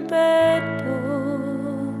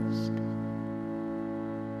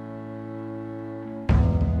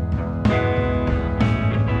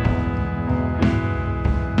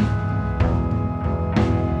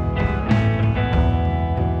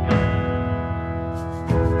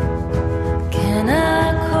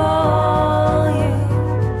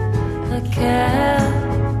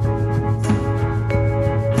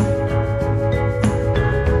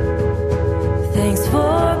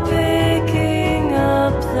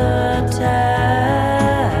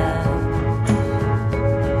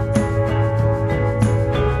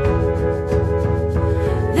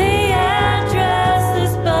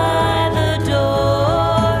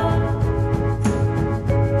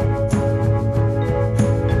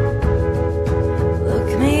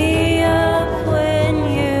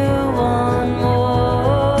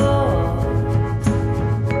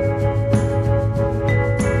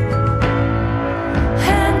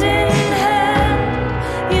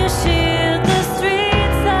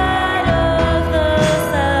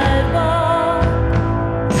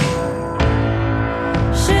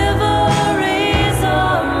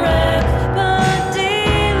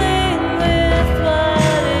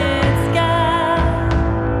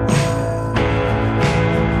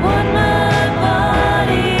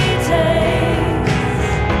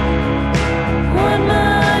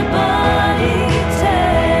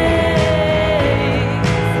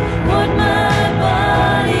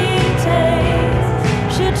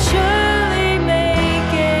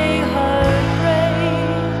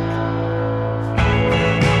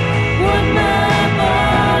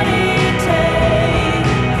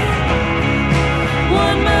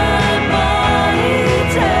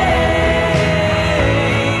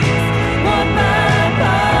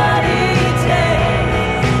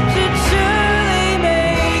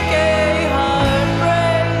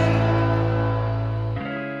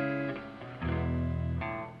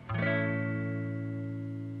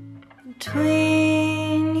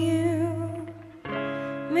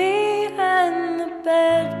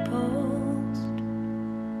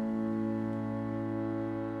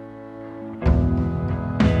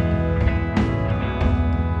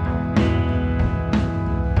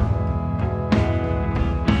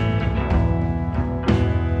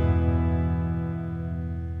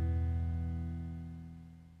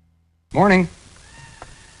Morning.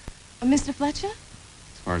 Mr. Fletcher?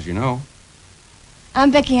 As far as you know.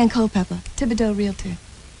 I'm Becky Ann Culpepper, Thibodeau Realtor.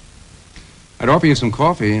 I'd offer you some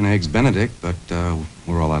coffee and eggs Benedict, but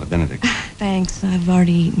we're all out of Benedict. Thanks, I've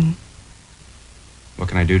already eaten. What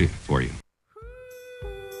can I do for you?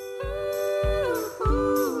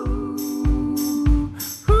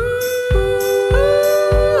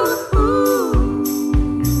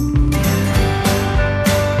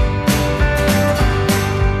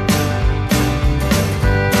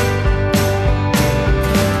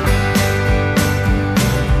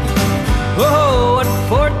 Oh, what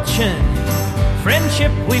fortune,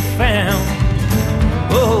 friendship we found.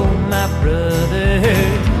 Oh, my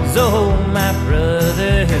brothers, oh, my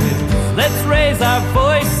brothers. Let's raise our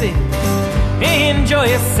voices, enjoy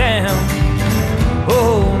a sound.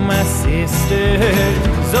 Oh, my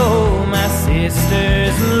sisters, oh, my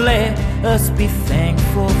sisters. Let us be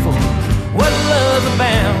thankful for what love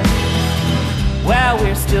abounds. While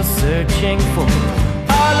we're still searching for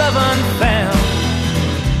our love unfound.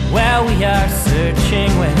 While we are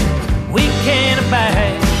searching where we can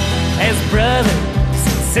abide as brothers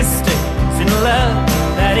and sisters in love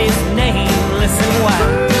that is nameless and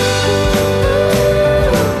wide.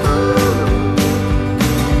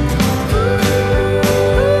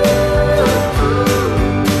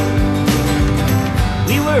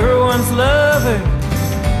 We were once lovers,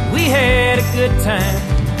 we had a good time.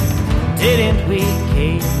 Didn't we,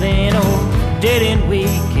 Caitlin? Oh, didn't we,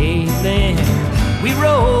 Caitlin? We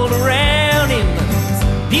rolled around in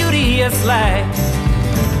love's beauteous light.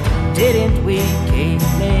 Didn't we,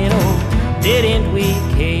 Caitlin? Oh, didn't we,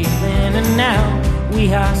 Caitlin? And now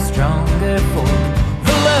we are stronger for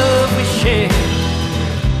the love we share.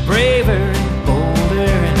 Braver and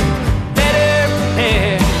bolder and better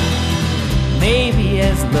prepared. Maybe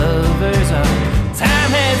as lovers our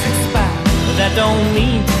time has expired, but that don't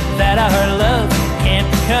mean that our love can't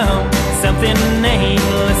become something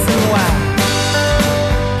nameless and wild.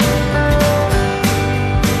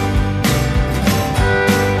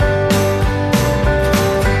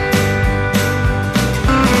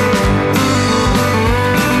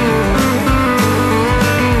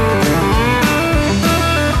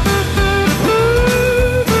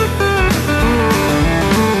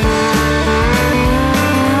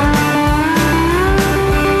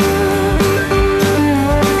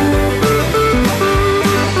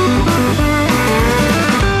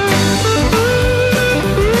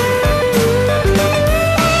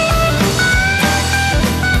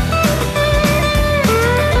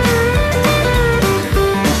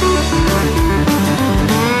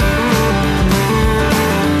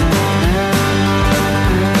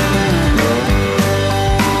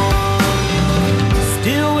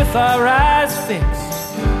 Our eyes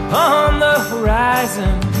fixed on the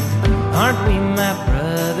horizon. Aren't we my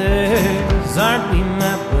brothers? Aren't we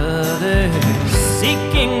my brothers?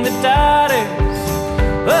 Seeking the daughters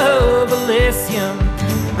of Elysium.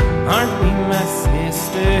 Aren't we my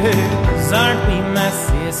sisters? Aren't we my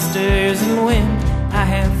sisters? And when I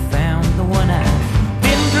have found the one I've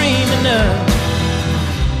been dreaming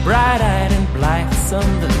of, bright-eyed and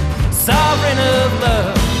blithesome, the sovereign of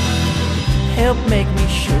love, help make me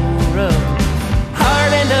sure of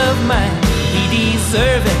heart and of mind, be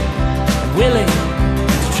deserving, willing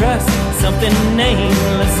to trust something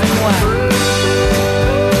nameless and wild.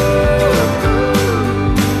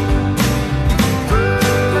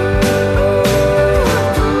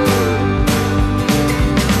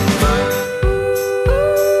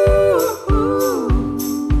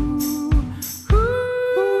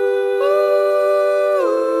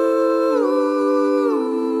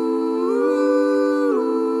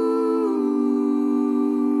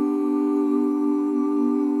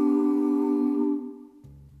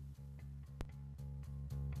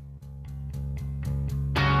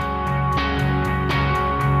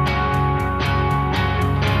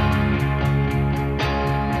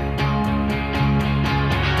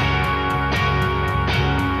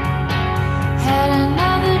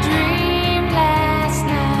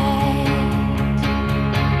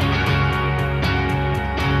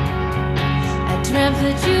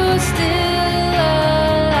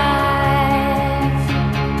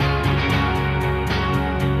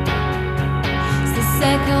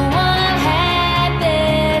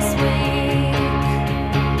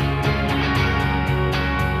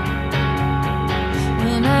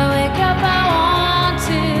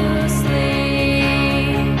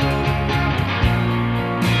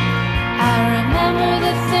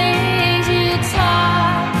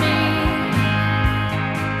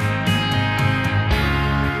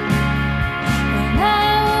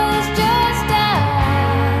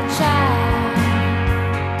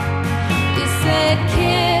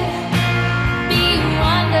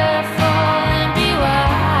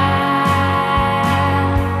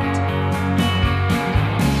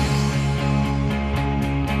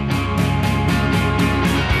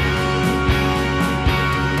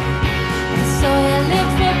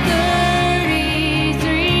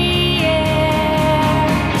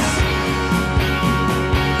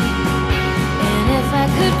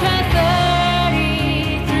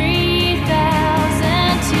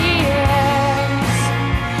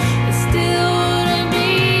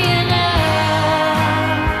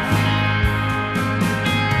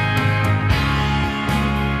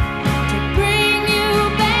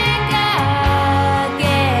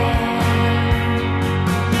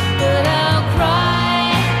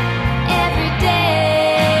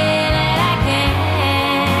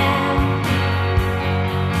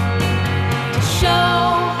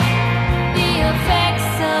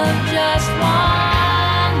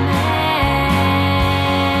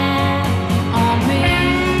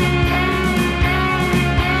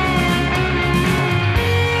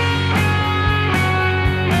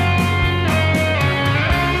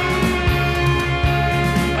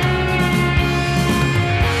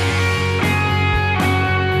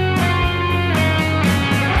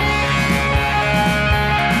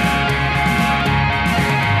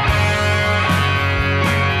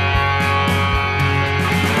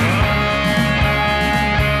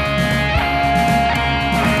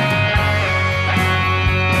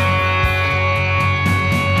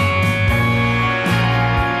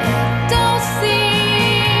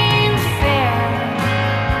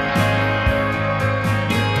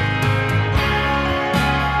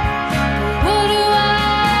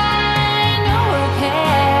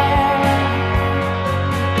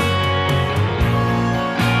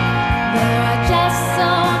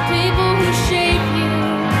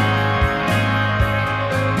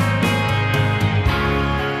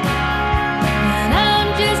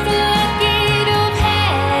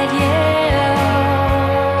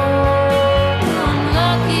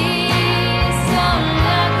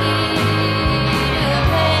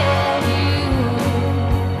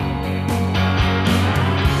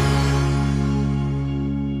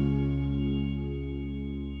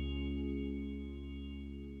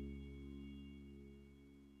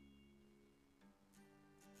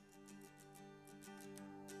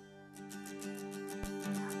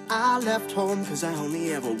 I left home 'cause I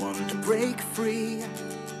only ever wanted to break free.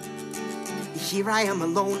 Here I am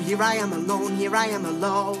alone, here I am alone, here I am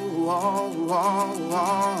alone.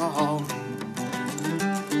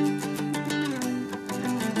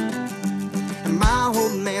 And my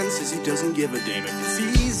old man says he doesn't give a damn if it's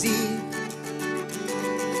easy.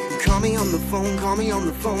 Call me on the phone, call me on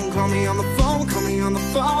the phone, call me on the phone, call me on the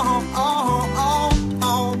phone.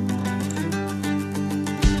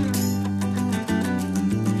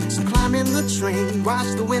 So climb in the train, watch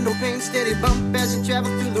the window pane, steady bump as you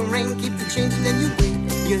travel through the rain. Keep the change and then you wait.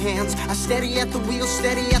 Your hands are steady at the wheel,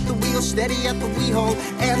 steady at the wheel, steady at the wheel.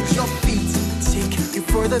 And your feet take you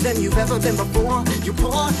further than you've ever been before. You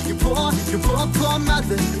poor, poor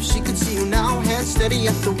mother. If she could see you now, hands steady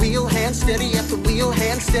at the wheel, hands steady at the wheel,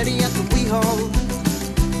 hands steady at the wheel.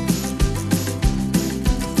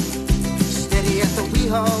 Steady at the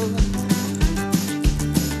wheel.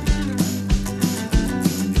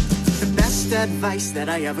 The best advice that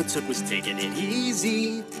I ever took was taking it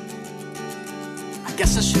easy.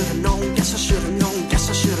 Guess I should've known, guess I should've known, guess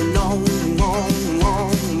I should've known.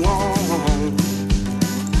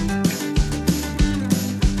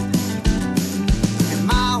 And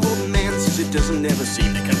my old man says it doesn't ever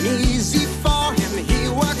seem to come easy for him. He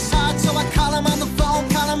works hard, so I call him on the phone,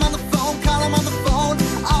 call him on the phone, call him on the phone.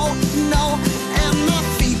 Oh no, and my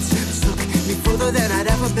feet took me further than I'd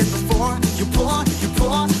ever been before. You poor,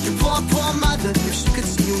 poor mother. If she could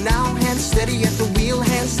see you now, hands steady at the wheel,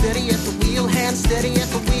 hands steady at the wheel, hands steady at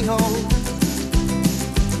the wheel.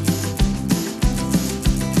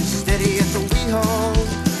 Steady at the wheel.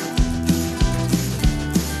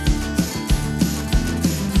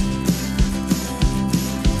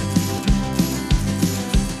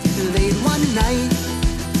 Late one night,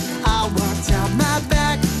 I walked out my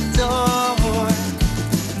back door.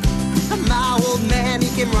 My old man, he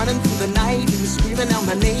came running through the night. He was screaming out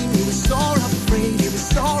my name. He was so afraid, he was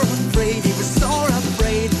so afraid, he was so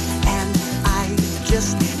afraid. And I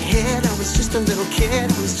just hid. I was just a little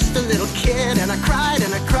kid, I was just a little kid. And I cried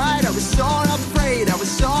and I cried. I was so afraid, I was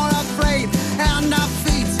so afraid. And our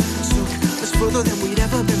feet took us further than we'd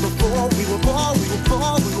ever been before. We were poor, we were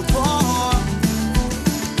poor, we were poor.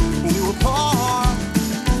 We were poor,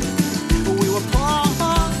 we were poor.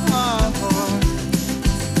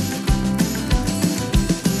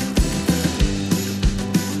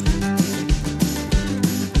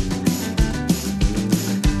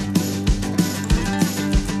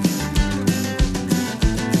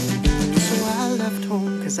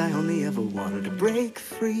 I only ever wanted to break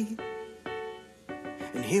free.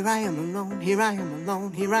 And here I am alone, here I am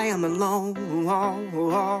alone, here I am alone.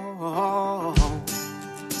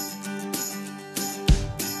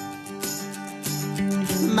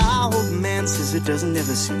 My old man says it doesn't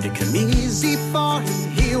ever seem to come easy for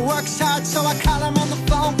him. He works hard, so I call him on the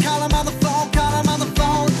phone, call him on the phone, call him on the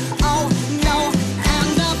phone. Oh no,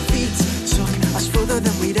 and our feet took us further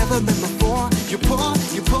than we'd ever been before. You poor,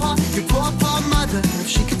 poor mother. If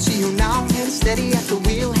she could see you now, hands steady at the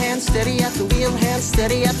wheel, hands steady at the wheel, hands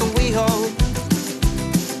steady at the wheel.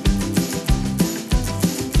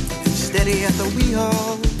 Steady at the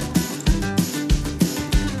wheel.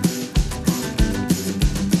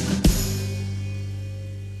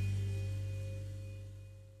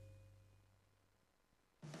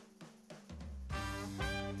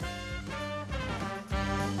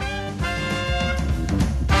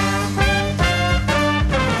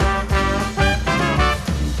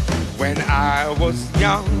 I was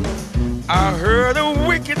young, I heard a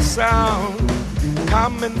wicked sound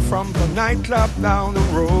coming from the nightclub down the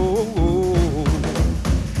road.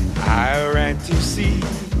 I ran to see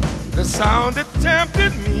the sound that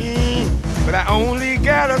tempted me, but I only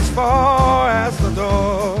got as far as the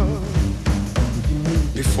door.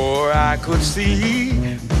 Before I could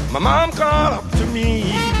see, my mom called up to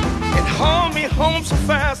me and hauled me home so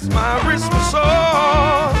fast my wrist was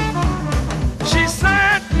sore. She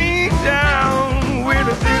sat me down with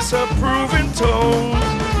a disapproving tone.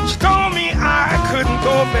 She told me I couldn't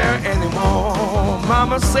go there anymore.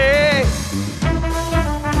 Mama said,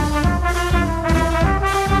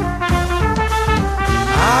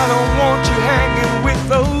 I don't want you hanging with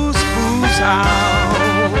those fools out.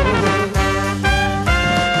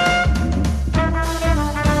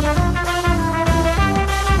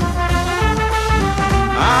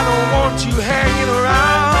 I don't want you hanging around.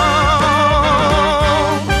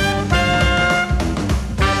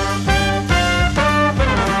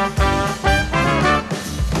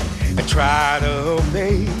 Try to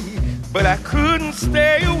obey, but I couldn't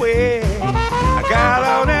stay away. I got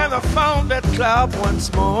out and I found that club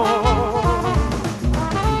once more.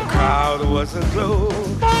 The crowd was aglow,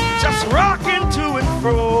 just rocking to and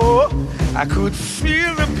fro. I could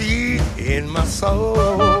feel the beat in my soul.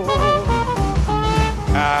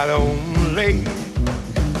 Not only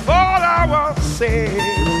thought I was safe,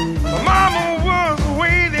 my mama was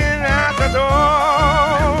waiting at the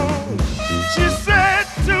door. She said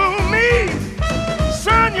to me,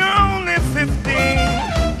 son, you're only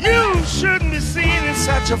 15. You shouldn't be seen in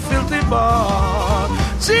such a filthy bar.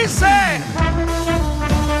 She said,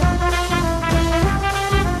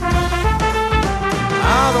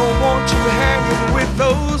 I don't want you hanging with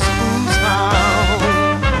those fools now.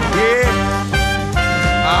 Yeah.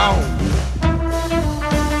 Oh.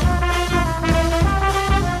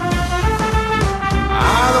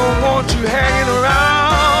 I don't want you hanging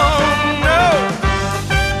around, no.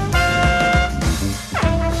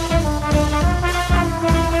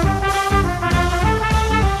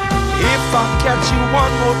 If I catch you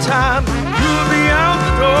one more time, you'll be out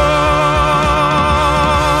the door.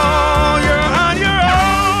 You're on your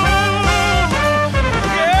own.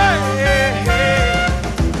 Yeah, yeah, yeah.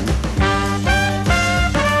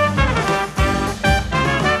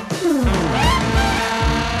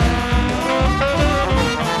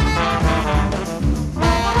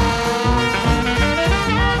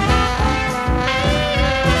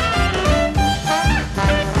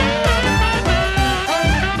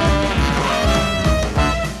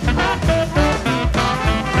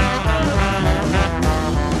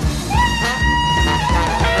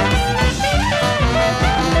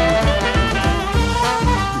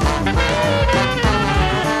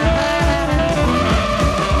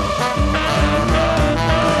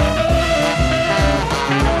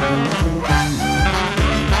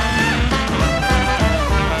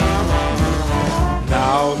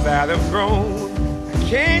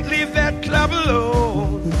 Can't leave that club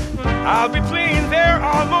alone. I'll be playing there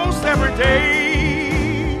almost every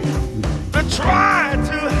day. They try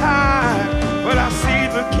to hide, but I see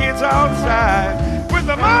the kids outside with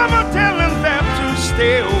the mama telling them to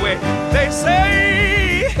stay away. They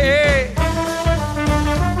say, hey,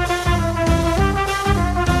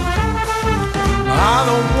 I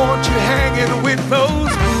don't want you hanging with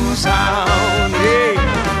those booze hounds. Yeah.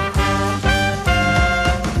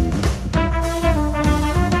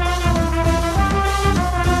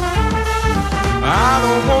 I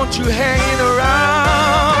don't want you hanging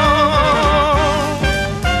around.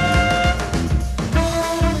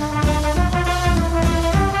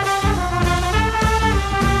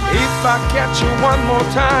 If I catch you one more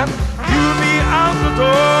time, you'll be out the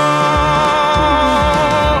door.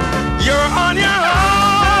 You're on your own.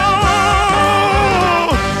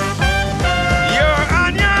 You're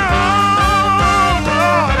on your own.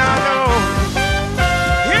 Lord, I know.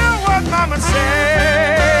 Hear what mama said.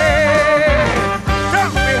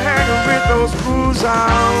 Those booze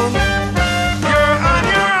on. You're on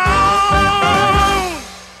your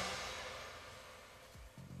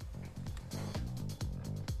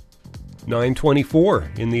own.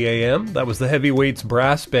 .924 in the AM. That was the Heavyweights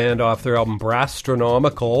Brass Band off their album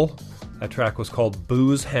Brasstronomical. That track was called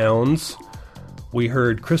Booze Hounds. We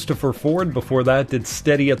heard Christopher Ford before that did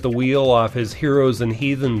Steady at the Wheel off his Heroes and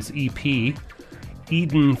Heathens EP.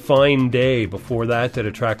 Eden Fine Day before that did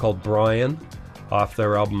a track called Brian off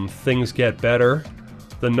their album Things Get Better.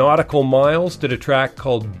 The Nautical Miles did a track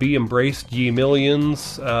called Be Embraced Ye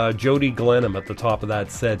Millions. Jody Glenham at the top of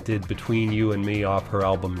that set did Between You and Me off her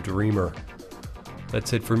album Dreamer.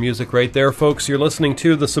 That's it for music right there, folks. You're listening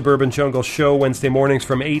to The Suburban Jungle Show Wednesday mornings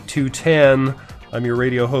from 8 to 10. I'm your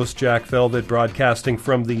radio host, Jack Velvet, broadcasting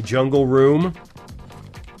from the Jungle Room.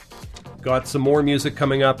 Got some more music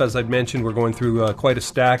coming up. As I'd mentioned, we're going through quite a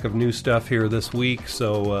stack of new stuff here this week,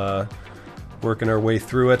 so working our way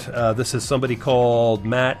through it. This is somebody called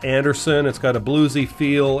Matt Anderson. It's got a bluesy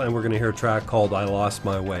feel, and we're going to hear a track called I Lost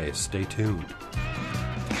My Way. Stay tuned.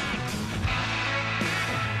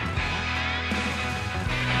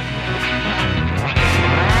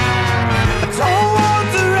 I don't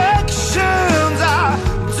want directions, I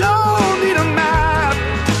don't need a map.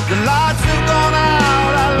 The lights have gone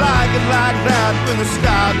out, I like it like that when the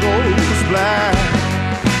sky goes black.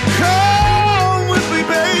 Come with me,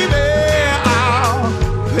 baby.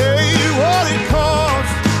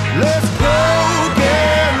 Let's go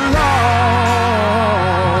get lost.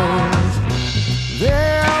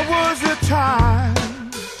 There was a time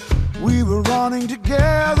we were running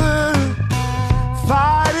together,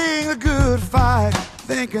 fighting a good fight,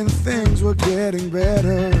 thinking things were getting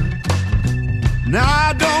better. Now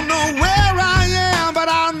I don't know where I am, but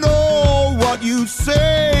I know what you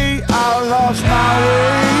say. I lost my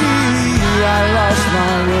way, I lost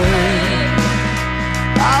my way,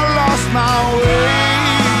 I lost my way,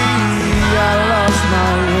 I lost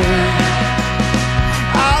my way.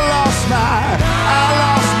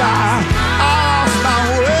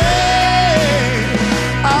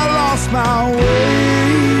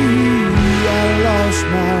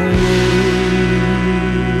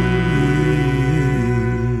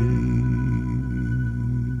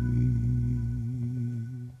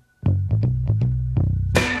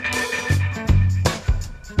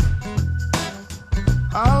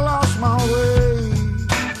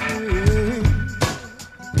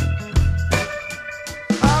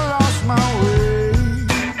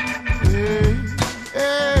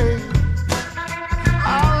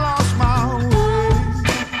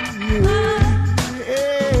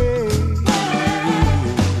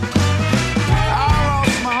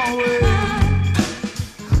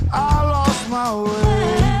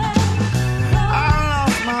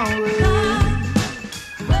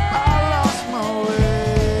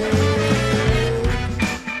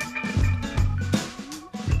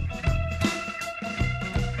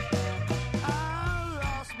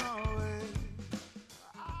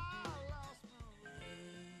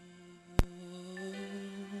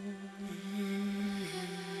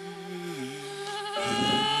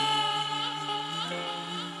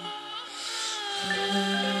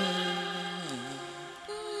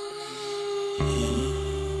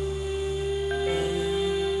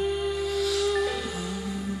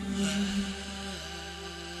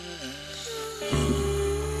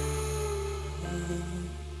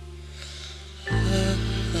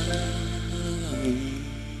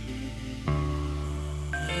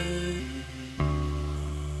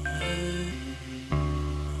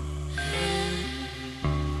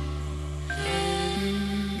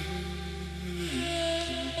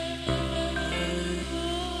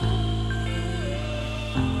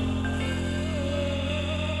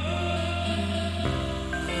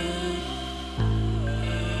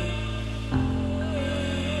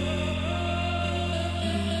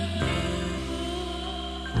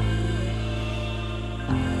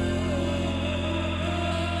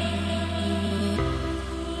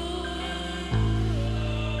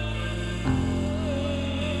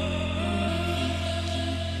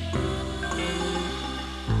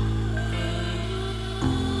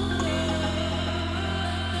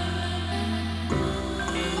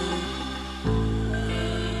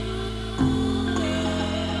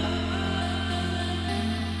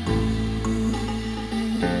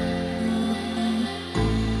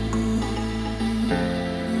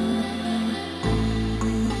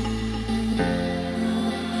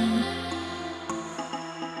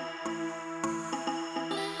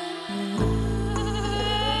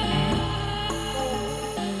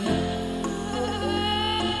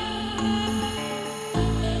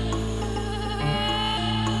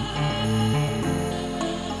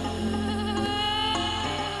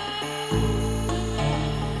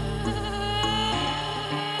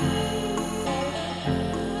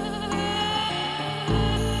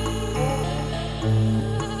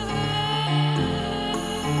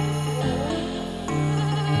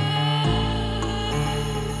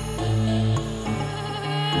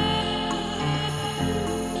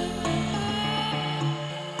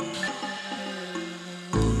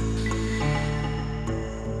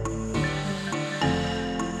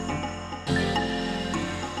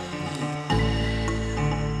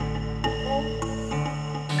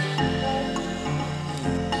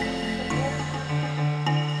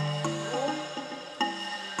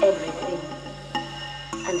 Everything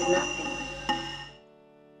and nothing.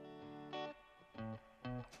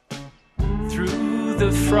 Through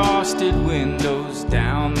the frosted windows,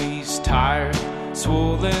 down these tired,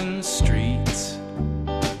 swollen streets,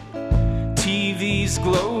 TVs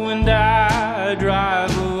glow and I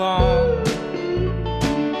drive along.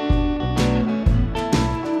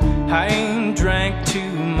 I ain't drank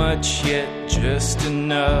too much yet, just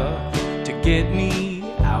enough to get me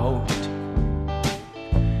out.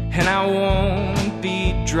 And I won't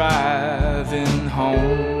be driving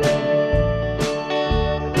home.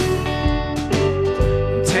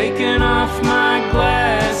 I'm taking off my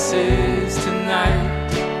glasses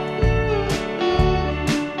tonight.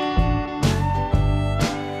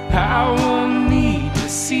 I won't need to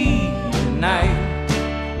see tonight.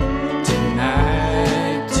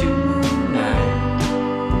 Tonight, tonight,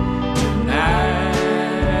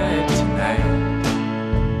 tonight, tonight.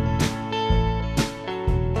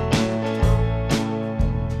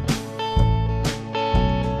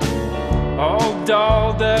 All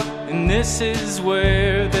dolled up, and this is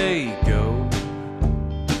where they go.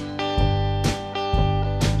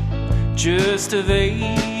 Just of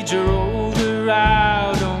age or older,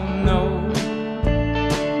 I don't know.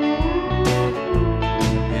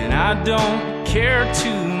 And I don't care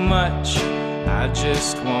too much, I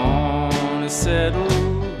just wanna settle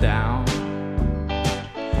down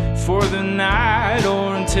for the night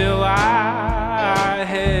or until I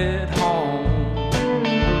head home.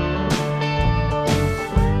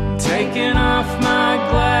 Taking off my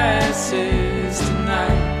glasses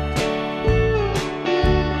tonight.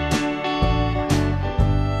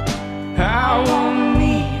 I won't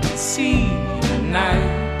need to see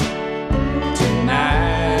tonight.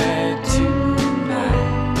 Tonight,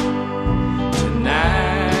 tonight,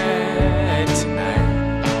 tonight, tonight.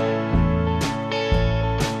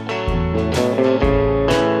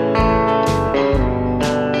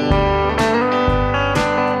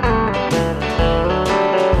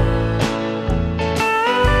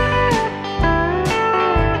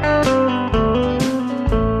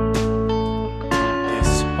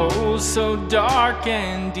 So dark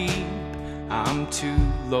and deep, I'm too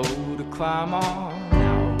low to climb on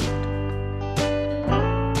out.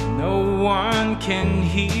 No one can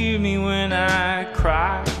hear me when I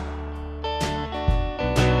cry, but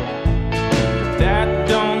that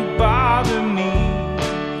don't bother me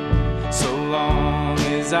so long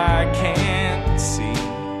as I can't see.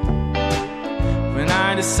 When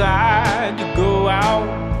I decide to go out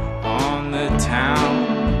on the town,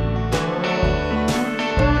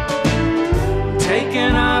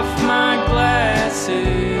 taking off my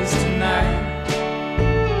glasses tonight.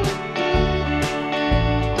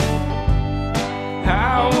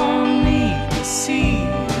 I won't need to see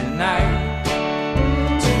tonight.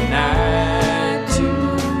 Tonight,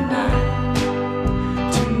 tonight,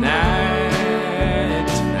 tonight,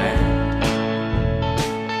 tonight.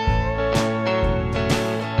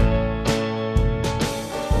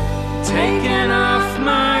 Taking off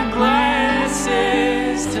my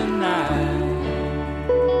glasses tonight.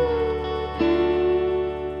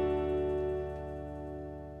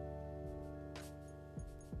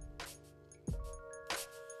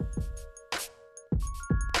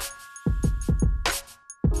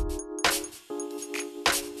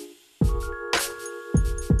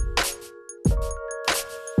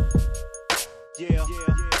 Yeah.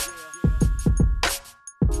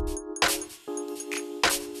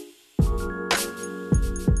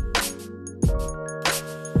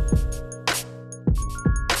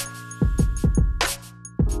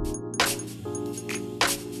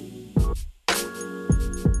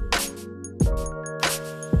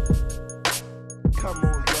 Come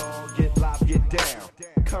on, y'all, get live, get down.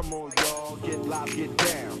 Come on, y'all, get live, get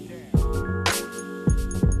down.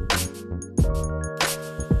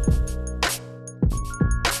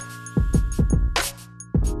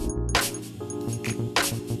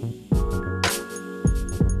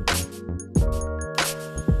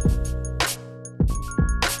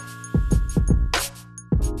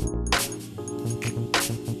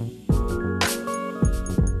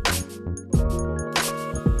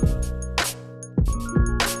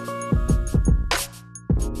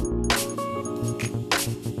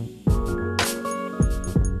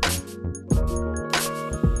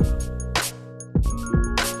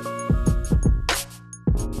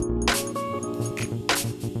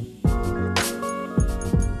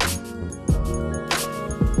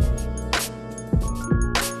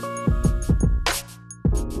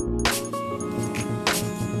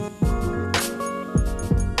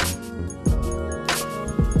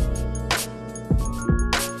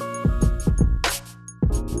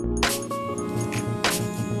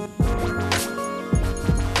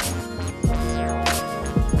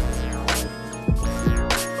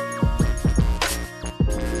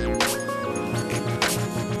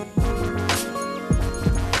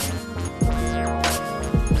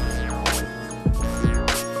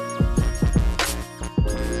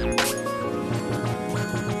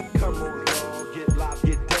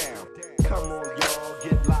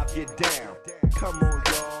 live, get down. Come on,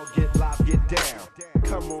 y'all, get live, get down.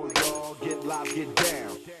 Come on, y'all, get live, get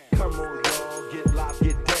down. Come on, y'all, get live,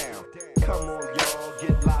 get down. Come on, y'all,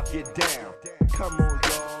 get live, get down. Come on,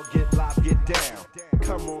 y'all, get live, get down.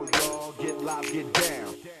 Come on, y'all, get live, get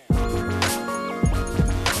down.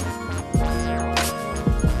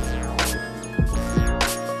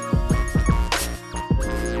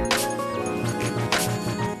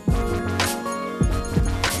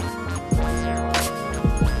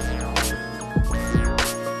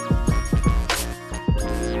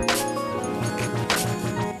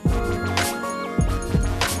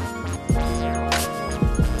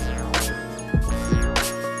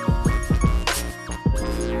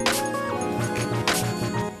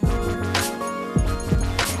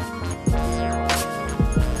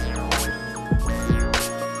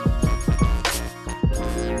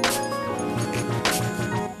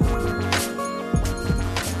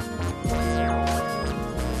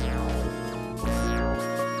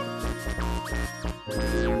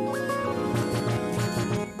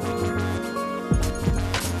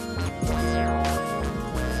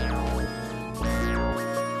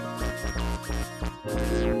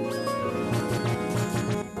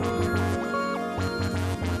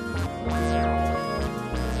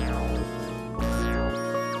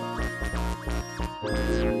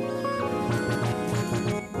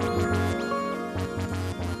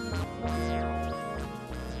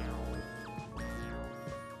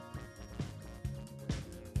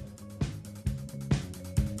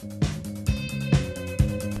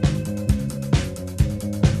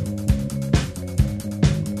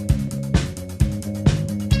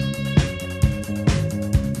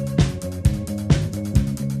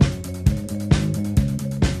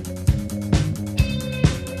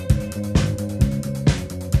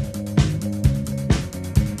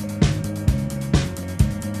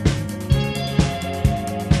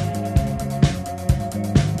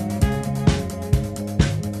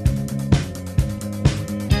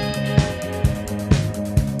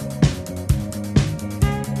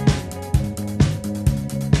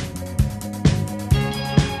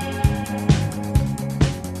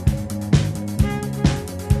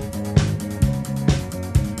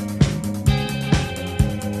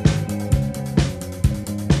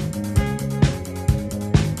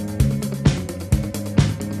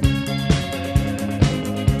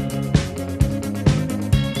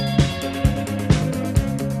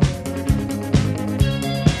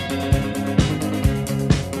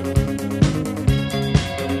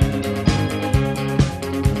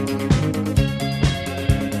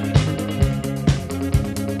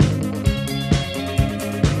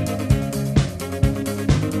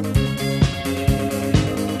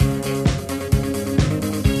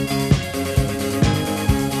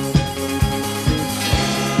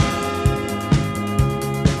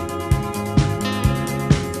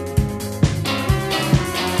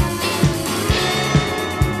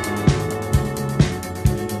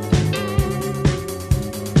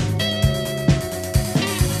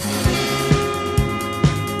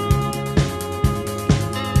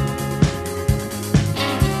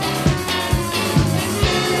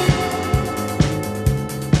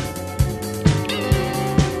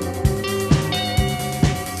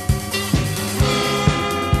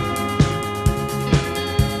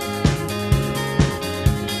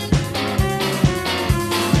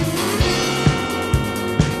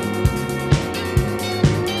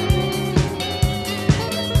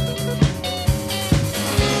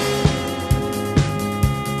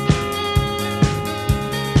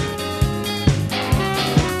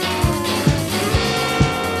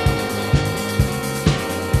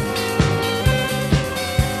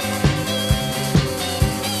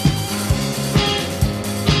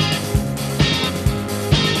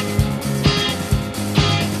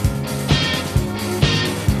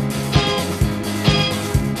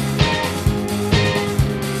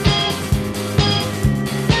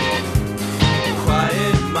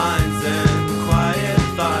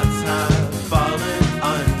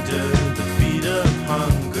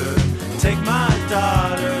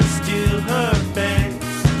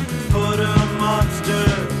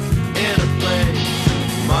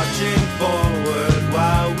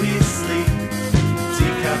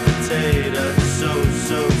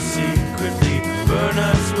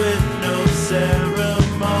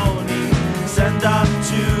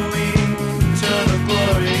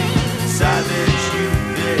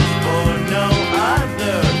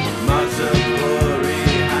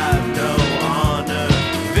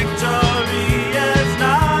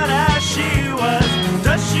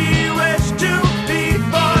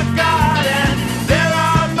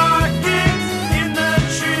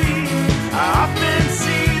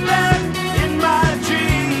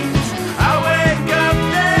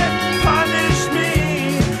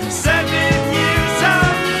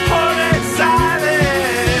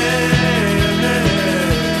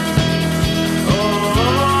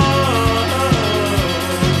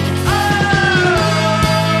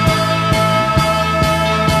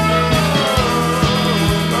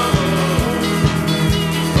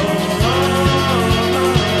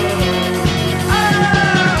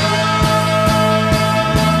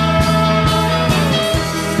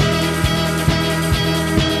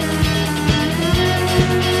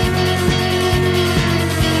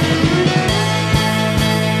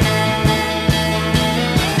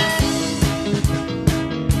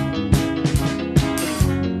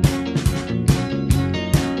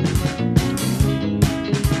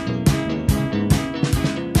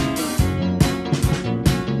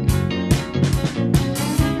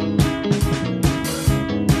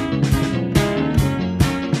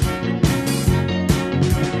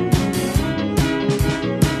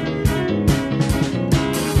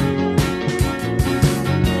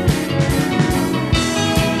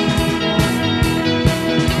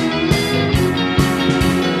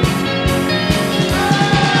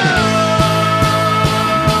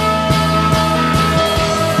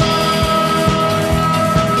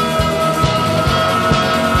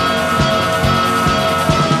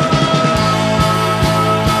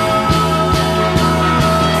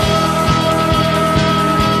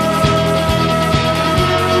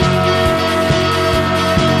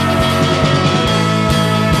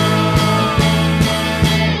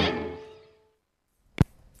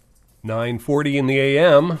 9:40 in the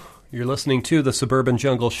a.m. You're listening to the Suburban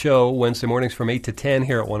Jungle Show, Wednesday mornings from 8 to 10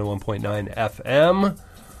 here at 101.9 FM.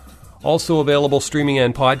 Also available streaming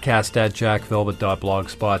and podcast at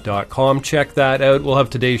JackVelvet.blogspot.ca. Check that out. We'll have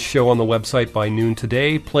today's show on the website by noon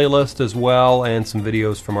today, playlist as well, and some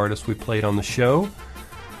videos from artists we played on the show.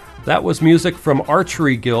 That was music from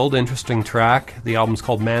Archery Guild, interesting track. The album's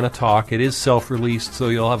called Manitalk. It is self-released, so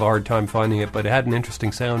you'll have a hard time finding it, but it had an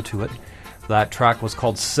interesting sound to it. That track was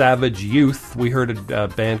called Savage Youth. We heard a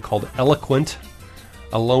band called Eloquent,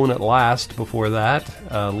 Alone at Last before that.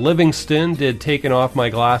 Livingston did Taking Off My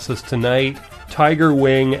Glasses Tonight. Tiger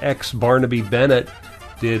Wing x Barnaby Bennett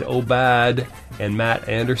did Obad, and Matt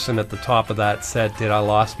Anderson at the top of that set did I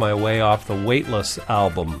Lost My Way off the Weightless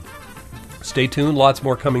album. Stay tuned, lots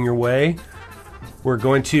more coming your way. We're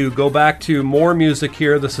going to go back to more music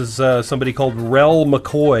here. This is somebody called Rel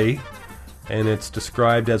McCoy, and it's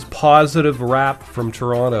described as positive rap from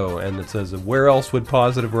Toronto, and it says, where else would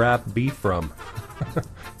positive rap be from?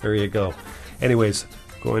 There you go. Anyways,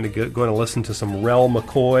 going to listen to some Rel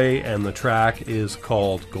McCoy, and the track is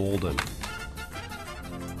called Golden.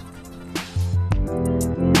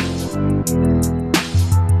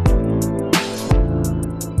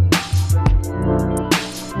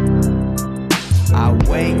 I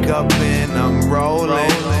wake up and I'm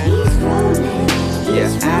rolling. He's rolling.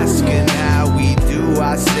 You're asking how we do,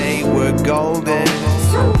 I say we're golden.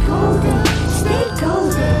 So golden, stay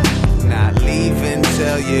golden. Not leaving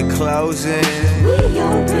till you're closing. We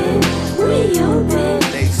open, we open.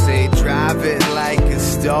 They say drive it like it's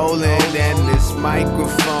stolen, and this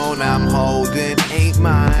microphone I'm holding ain't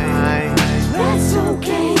mine. That's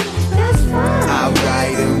okay, that's fine. I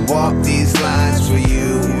write and walk these lines for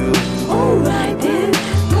you. Alright then,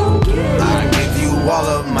 go get it. I give you all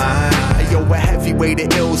of mine. Yo, a heavyweight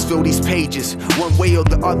of ills fill these pages, one way or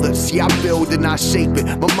the other. See, I build and I shape it.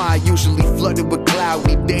 My mind usually flooded with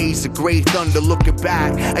cloudy days of gray thunder. Looking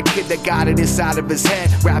back, a kid that got it inside of his head.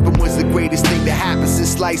 Rapping was the greatest thing that happened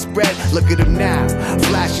since sliced bread. Look at him now,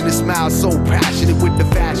 flashing a smile, so passionate with the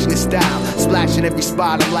fashion and style. Splashing every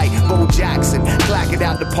spot, I'm like Bo Jackson. Clack it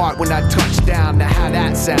out the park when I touch down. Now how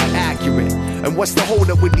that sound accurate? And what's the hold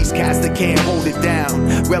up with these cats that can't hold it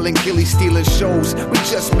down? Rel and Killy stealing shows. We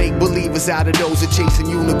just make believers out of those that chasing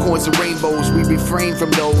unicorns and rainbows. We refrain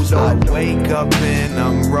from those. I wake up and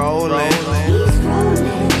I'm rolling. He's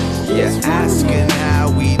rolling. You're asking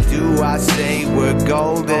how we do, I say we're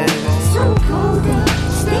golden. So golden,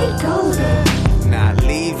 stay golden. Not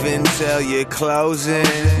leaving till you're closing.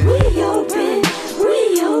 We open,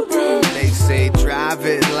 we open. They say drive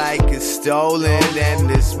it like it's stolen, and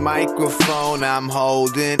this microphone I'm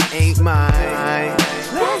holding ain't mine.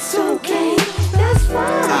 That's okay, that's fine.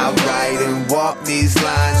 I write and walk these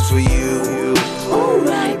lines for you.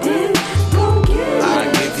 Alright then, go get it. I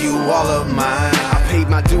give you all of mine. I paid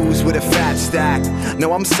my dues with a fat stack.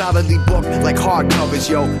 Now I'm solidly booked like hardcovers,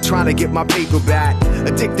 yo. Trying to get my paper back.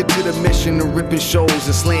 Addicted to the mission of ripping shows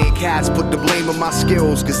and slaying cats. Put the blame on my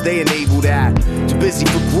skills, cause they enable that. Too busy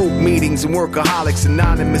for group meetings and workaholics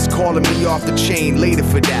anonymous calling me off the chain later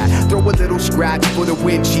for that. Throw a little scratch for the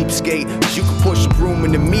win, cheapskate. Cause you can push a broom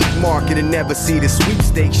in the meat market and never see the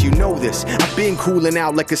sweepstakes, you know this. I've been cooling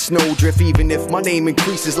out like a snowdrift, even if my name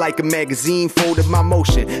increases like a magazine folded. My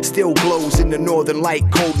motion still glows in the northern light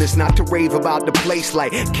coldness. Not to rave about the place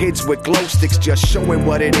like kids with glow sticks, just showing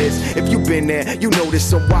what it is. If you've been there, you know there's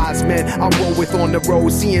some wise men I roll with on the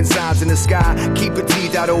road, seeing signs in the sky. Keep a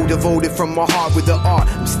T.O. devoted from my heart with the art.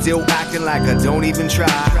 I'm still acting like I don't even try.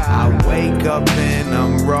 I wake up and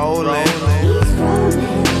I'm rolling. He's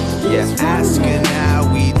rolling. You're asking how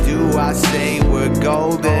we do, I say we're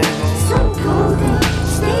golden. So golden,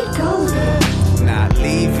 stay golden. Not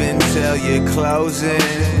leaving till you're closing.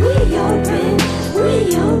 We open,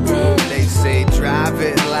 we open. They say drive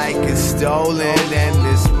it like it's stolen, and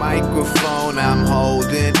this microphone I'm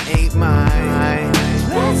holding ain't mine.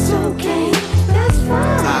 That's okay, that's fine.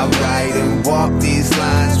 I write and walk these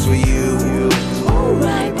lines for you.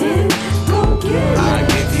 Alright then, go get it. I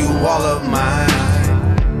give you all of mine.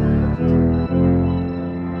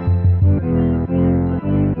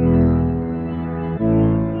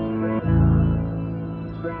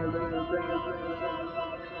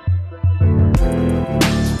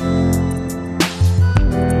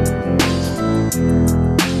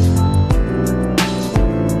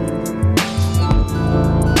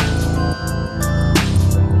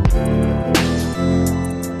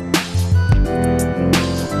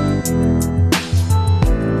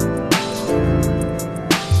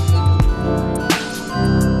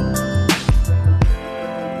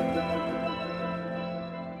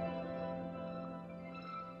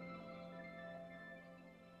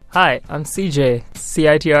 Hi, I'm CJ,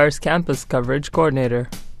 CITR's Campus Coverage Coordinator.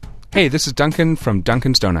 Hey, this is Duncan from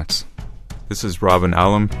Duncan's Donuts. This is Robin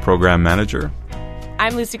Allam, Program Manager.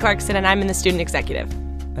 I'm Lucy Clarkson, and I'm in the Student Executive.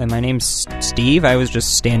 And my name's Steve. I was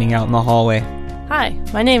just standing out in the hallway. Hi,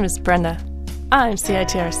 my name is Brenda. I'm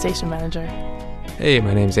CITR Station Manager. Hey,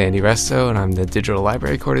 my name's Andy Resto, and I'm the Digital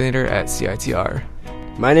Library Coordinator at CITR.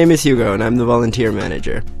 My name is Hugo, and I'm the Volunteer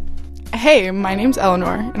Manager. Hey, my name's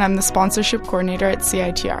Eleanor, and I'm the Sponsorship Coordinator at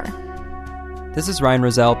CITR. This is Ryan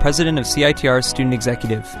Roselle, President of CITR's Student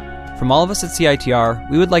Executive. From all of us at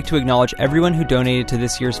CITR, we would like to acknowledge everyone who donated to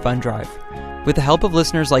this year's fund drive. With the help of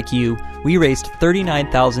listeners like you, we raised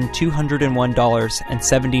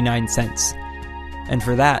 $39,201.79. And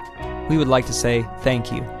for that, we would like to say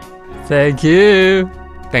thank you. Thank you.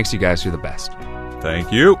 Thanks, you guys. You're the best.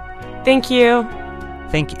 Thank you. Thank you.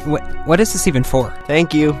 Thank you. What is this even for?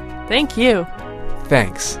 Thank you. Thank you.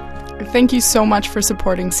 Thanks. Thank you so much for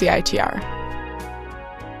supporting CITR.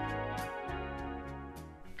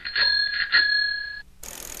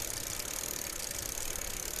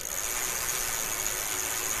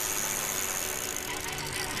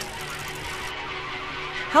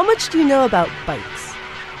 How much do you know about bikes?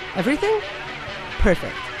 Everything?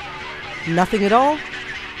 Perfect. Nothing at all?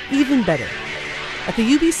 Even better. At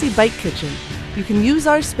the UBC Bike Kitchen, you can use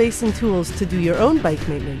our space and tools to do your own bike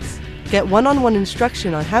maintenance, get one-on-one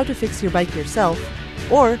instruction on how to fix your bike yourself,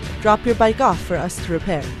 or drop your bike off for us to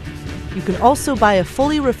repair. You can also buy a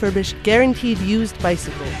fully refurbished, guaranteed used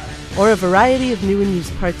bicycle, or a variety of new and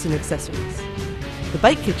used parts and accessories. The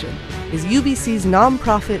Bike Kitchen is UBC's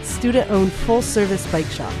non-profit, student-owned, full-service bike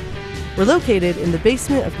shop. We're located in the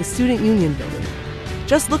basement of the Student Union building.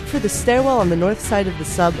 Just look for the stairwell on the north side of the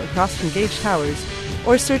sub across from Gage Towers,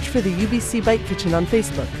 or search for the UBC Bike Kitchen on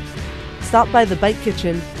Facebook. Stop by the Bike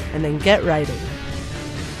Kitchen and then get riding.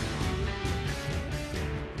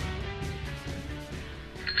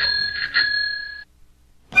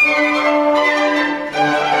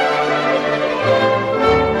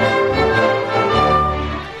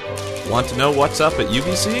 Want to know what's up at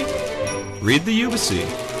UBC? Read the UBC.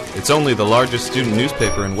 It's only the largest student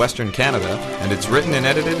newspaper in Western Canada, and it's written and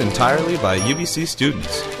edited entirely by UBC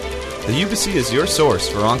students. The UBC is your source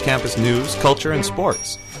for on-campus news, culture, and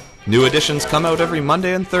sports. New editions come out every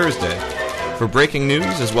Monday and Thursday. For breaking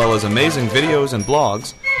news as well as amazing videos and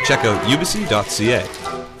blogs, check out ubc.ca.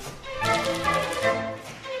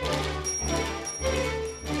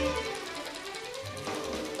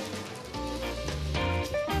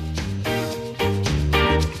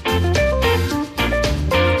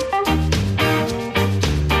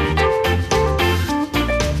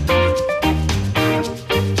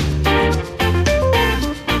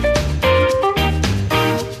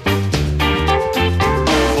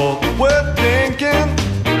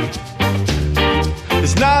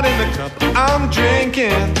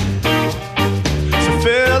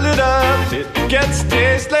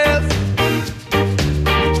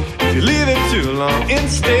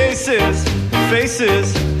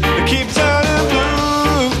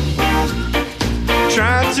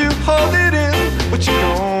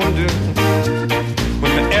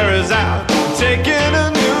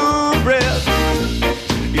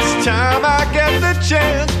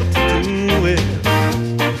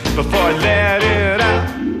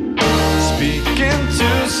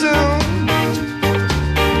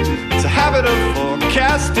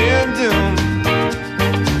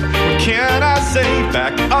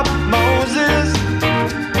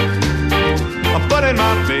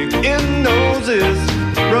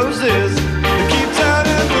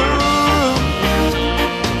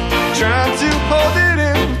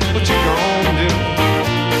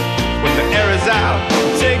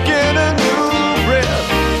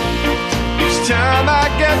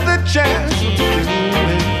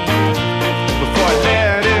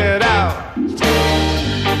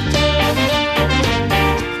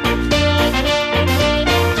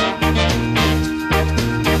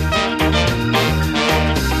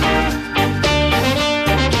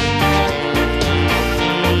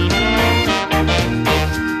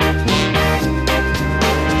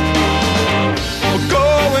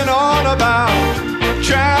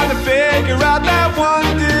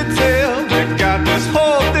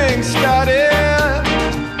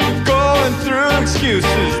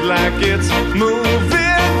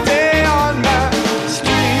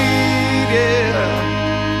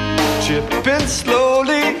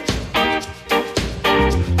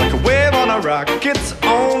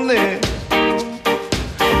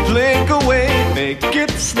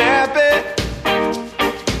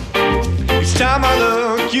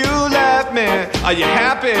 Are you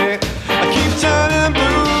happy? I keep turning blue.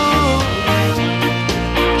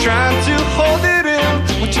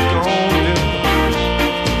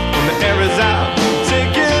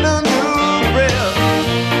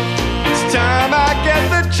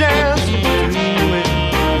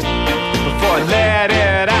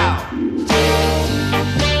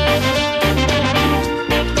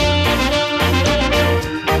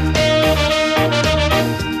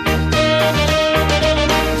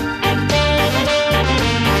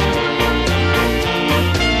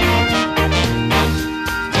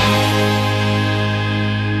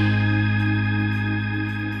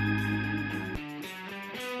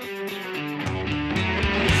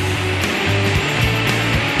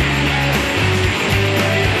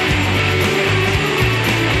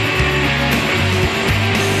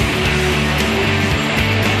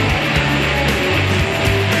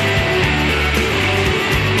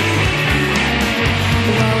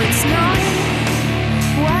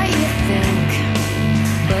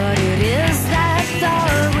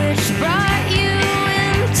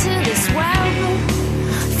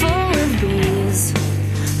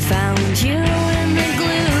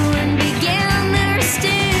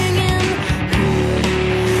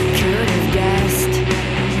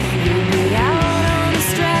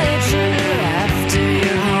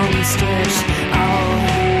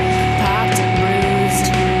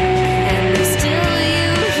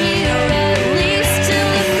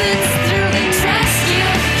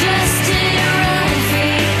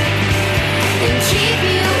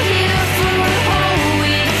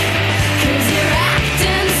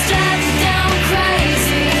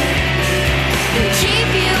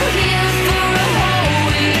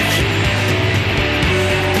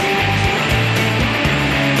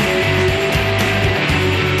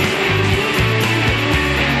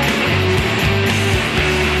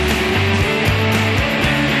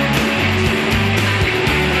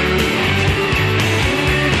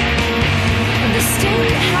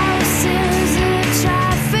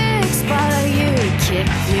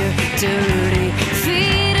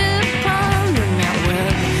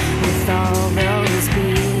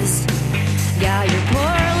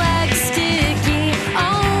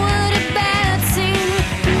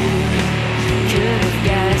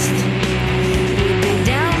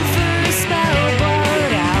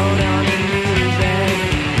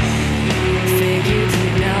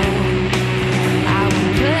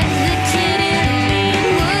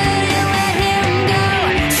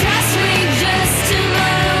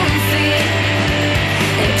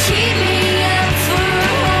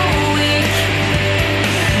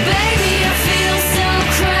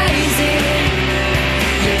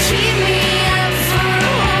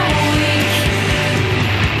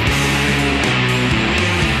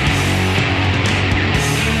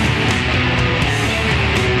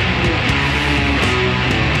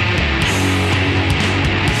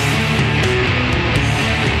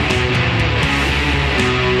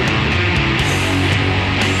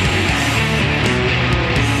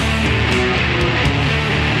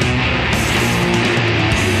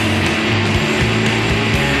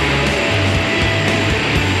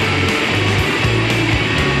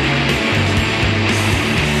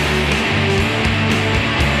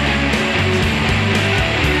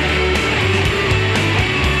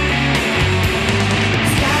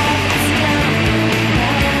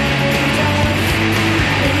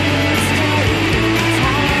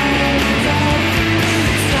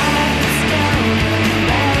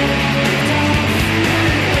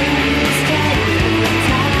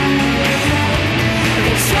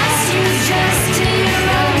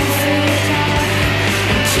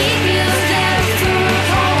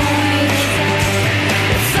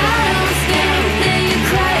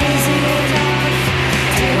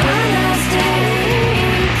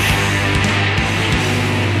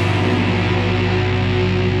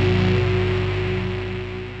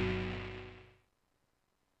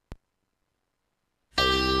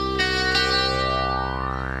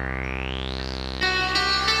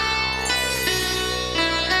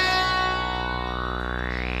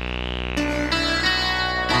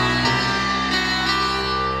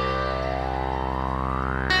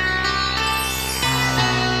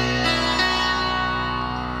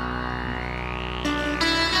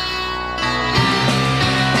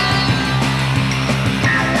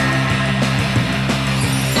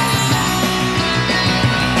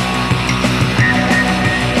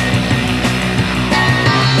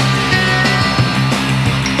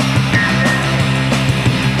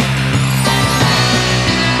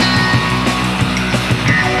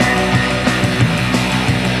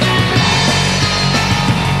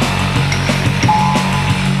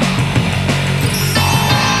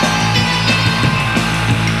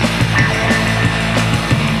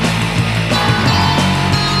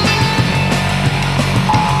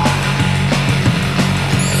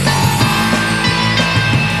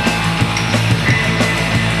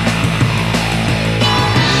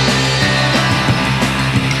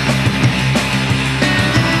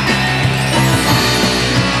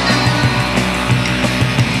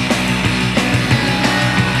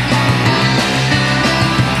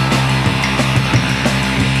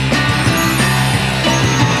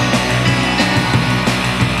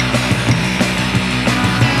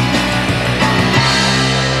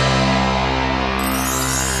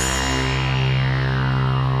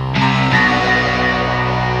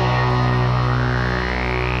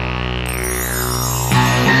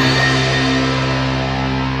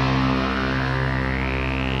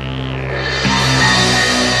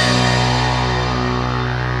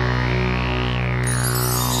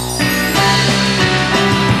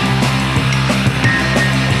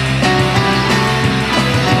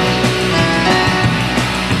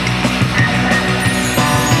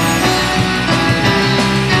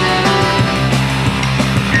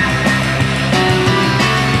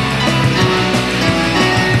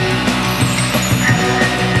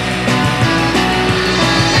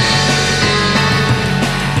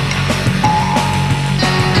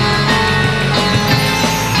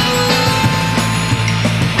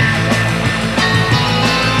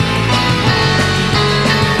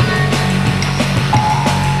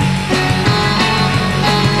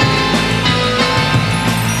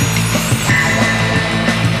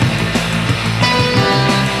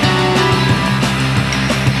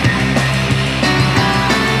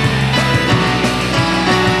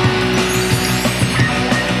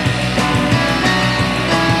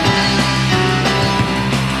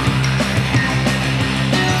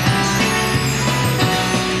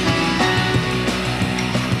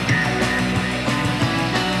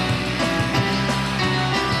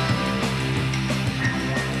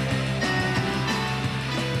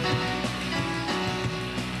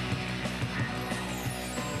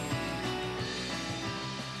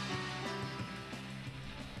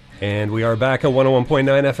 And we are back at 101.9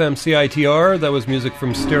 FM CITR. That was music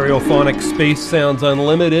from Stereophonic Space Sounds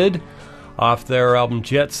Unlimited off their album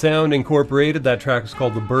Jet Sound Incorporated. That track is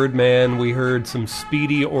called The Birdman. We heard some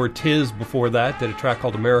Speedy Ortiz before that, did a track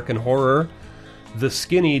called American Horror. The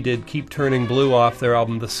Skinny did Keep Turning Blue off their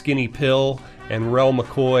album The Skinny Pill. And Rel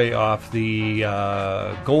McCoy off the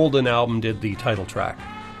Golden album did the title track.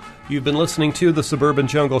 You've been listening to The Suburban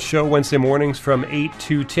Jungle Show Wednesday mornings from 8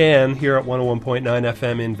 to 10 here at 101.9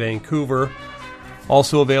 FM in Vancouver.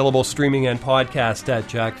 Also available streaming and podcast at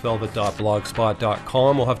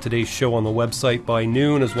JackVelvet.blogspot.com. We'll have today's show on the website by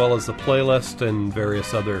noon, as well as the playlist and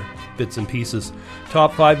various other bits and pieces.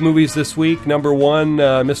 Top 5 movies this week. Number 1,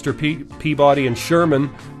 Mr. Peabody and Sherman.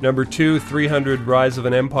 Number 2, 300 Rise of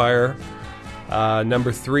an Empire.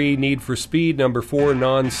 Number 3, Need for Speed. Number 4,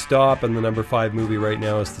 Non-Stop. And the number 5 movie right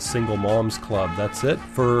now is The Single Moms Club. That's it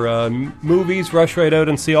for movies. Rush right out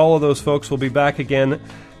and see all of those folks. We'll be back again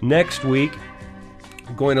next week.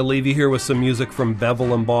 I'm going to leave you here with some music from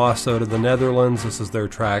Bevel and Boss out of the Netherlands. This is their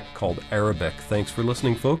track called Arabic. Thanks for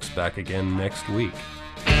listening, folks. Back again next week.